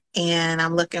Unplugging, and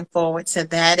I'm looking forward to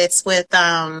that. It's with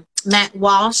Matt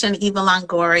Walsh and Eva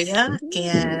Longoria, Ooh.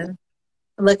 and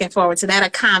I'm looking forward to that. A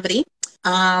comedy.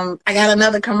 I got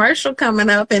another commercial coming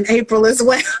up in April as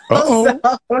well. Uh-oh.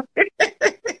 So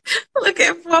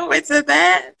looking forward to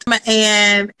that.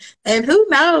 And who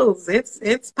knows?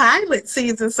 It's pilot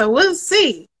season, so we'll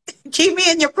see. Keep me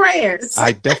in your prayers.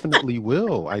 I definitely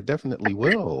will. I definitely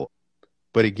will.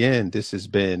 But again, this has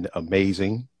been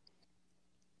amazing.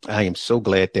 I am so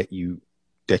glad that you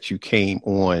came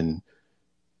on,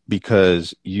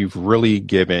 because you've really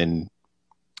given,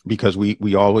 because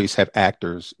we always have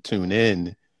actors tune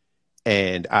in,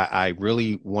 and I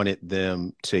really wanted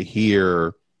them to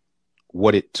hear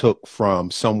what it took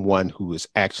from someone who is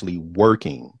actually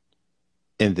working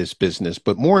in this business,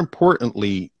 but more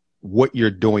importantly, what you're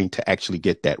doing to actually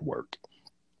get that work.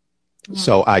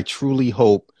 So I truly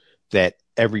hope that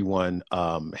everyone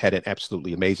had an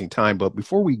absolutely amazing time. But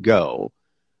before we go,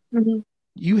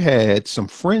 you had some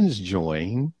friends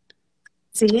join.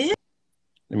 See it?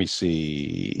 Let me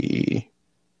see.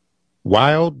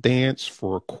 Wild Dance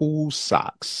for Cool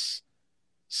Socks.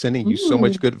 Sending you so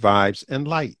much good vibes and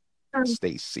light,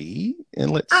 Stacie. And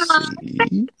let's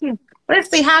see. Let's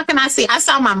see. How can I see? I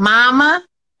saw my mama.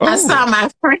 I saw my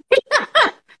friend.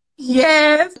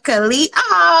 Yes. Khalid.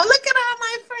 Oh, look at all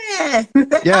my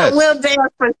friends. Yes. Will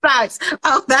Dance for Socks.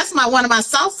 Oh, that's one of my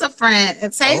salsa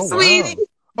friends. Hey, sweetie. Wow.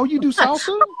 Oh, you do salsa?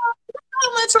 So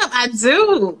much love. I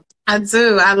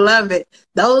do. I love it.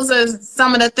 Those are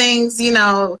some of the things,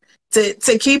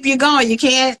 to keep you going. You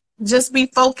can't just be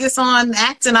focused on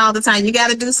acting all the time. You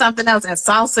got to do something else. And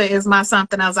salsa is my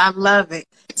something else. I love it.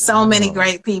 So many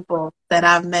great people that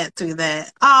I've met through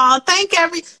that. Oh, thank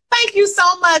you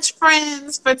so much,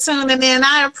 friends, for tuning in.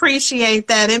 I appreciate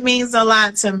that. It means a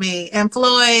lot to me. And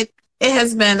Floyd, it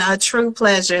has been a true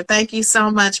pleasure. Thank you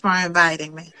so much for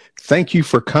inviting me. Thank you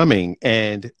for coming.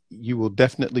 And you will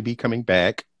definitely be coming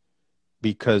back,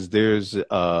 because there's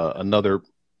another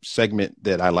segment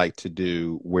that I like to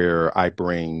do where I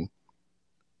bring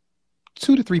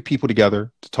 2 to 3 people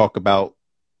together to talk about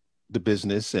the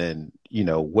business and,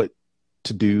 what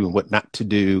to do and what not to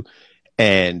do.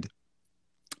 And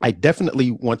I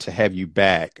definitely want to have you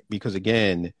back, because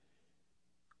again,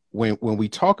 when we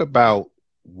talk about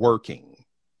working,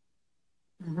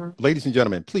 ladies and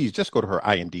gentlemen, please just go to her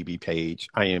IMDb page.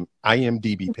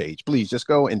 IMDb page. Please just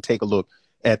go and take a look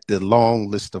at the long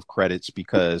list of credits,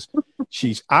 because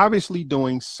she's obviously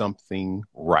doing something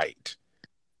right.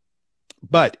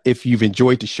 But if you've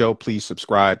enjoyed the show, please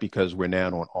subscribe, because we're now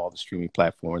on all the streaming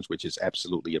platforms, which is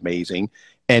absolutely amazing.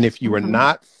 And if you are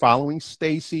not following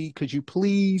Stacie, could you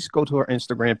please go to her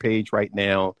Instagram page right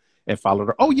now and follow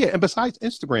her? Oh, yeah. And besides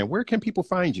Instagram, where can people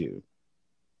find you?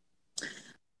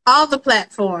 All the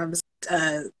platforms.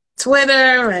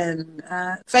 Twitter and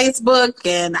Facebook,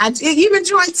 and I even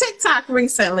joined TikTok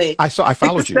recently. I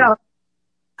followed you. Oh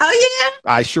yeah,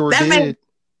 I sure did.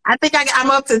 I think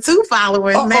I'm up to 2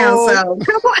 followers now. So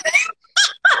come on,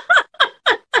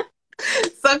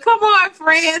 so come on,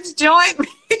 friends, join me.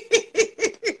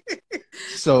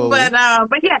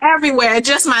 But yeah, everywhere,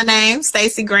 just my name,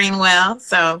 Stacie Greenwell.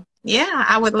 So yeah,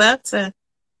 I would love to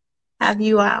have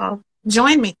you all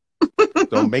join me.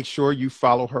 So make sure you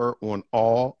follow her on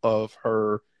all of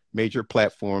her major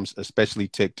platforms, especially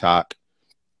TikTok.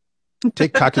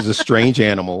 TikTok is a strange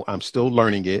animal. I'm still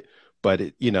learning it, but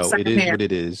it is what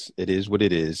it is. It is what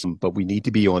it is. But we need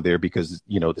to be on there, because,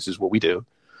 this is what we do.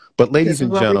 But ladies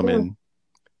and gentlemen,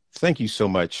 thank you so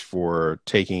much for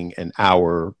taking an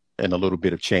hour and a little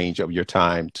bit of change of your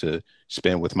time to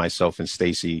spend with myself and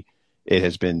Stacie. It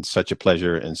has been such a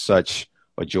pleasure and such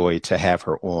a joy to have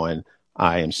her on.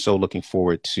 I am so looking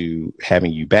forward to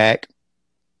having you back.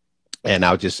 And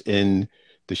I'll just end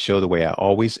the show the way I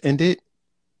always end it.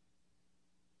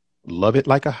 Love it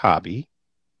like a hobby,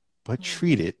 but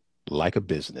treat it like a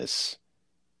business.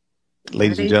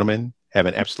 Ladies and gentlemen, Have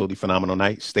an absolutely phenomenal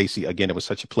night. Stacie, again, it was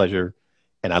such a pleasure.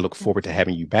 And I look forward to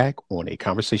having you back on A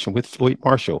Conversation with Floyd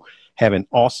Marshall. Have an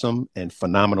awesome and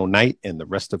phenomenal night and the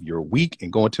rest of your week,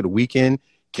 and go into the weekend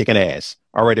kicking ass.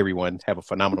 All right, everyone. Have a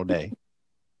phenomenal day.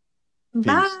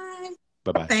 Bye.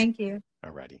 Bye-bye. Thank you.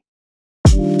 All righty.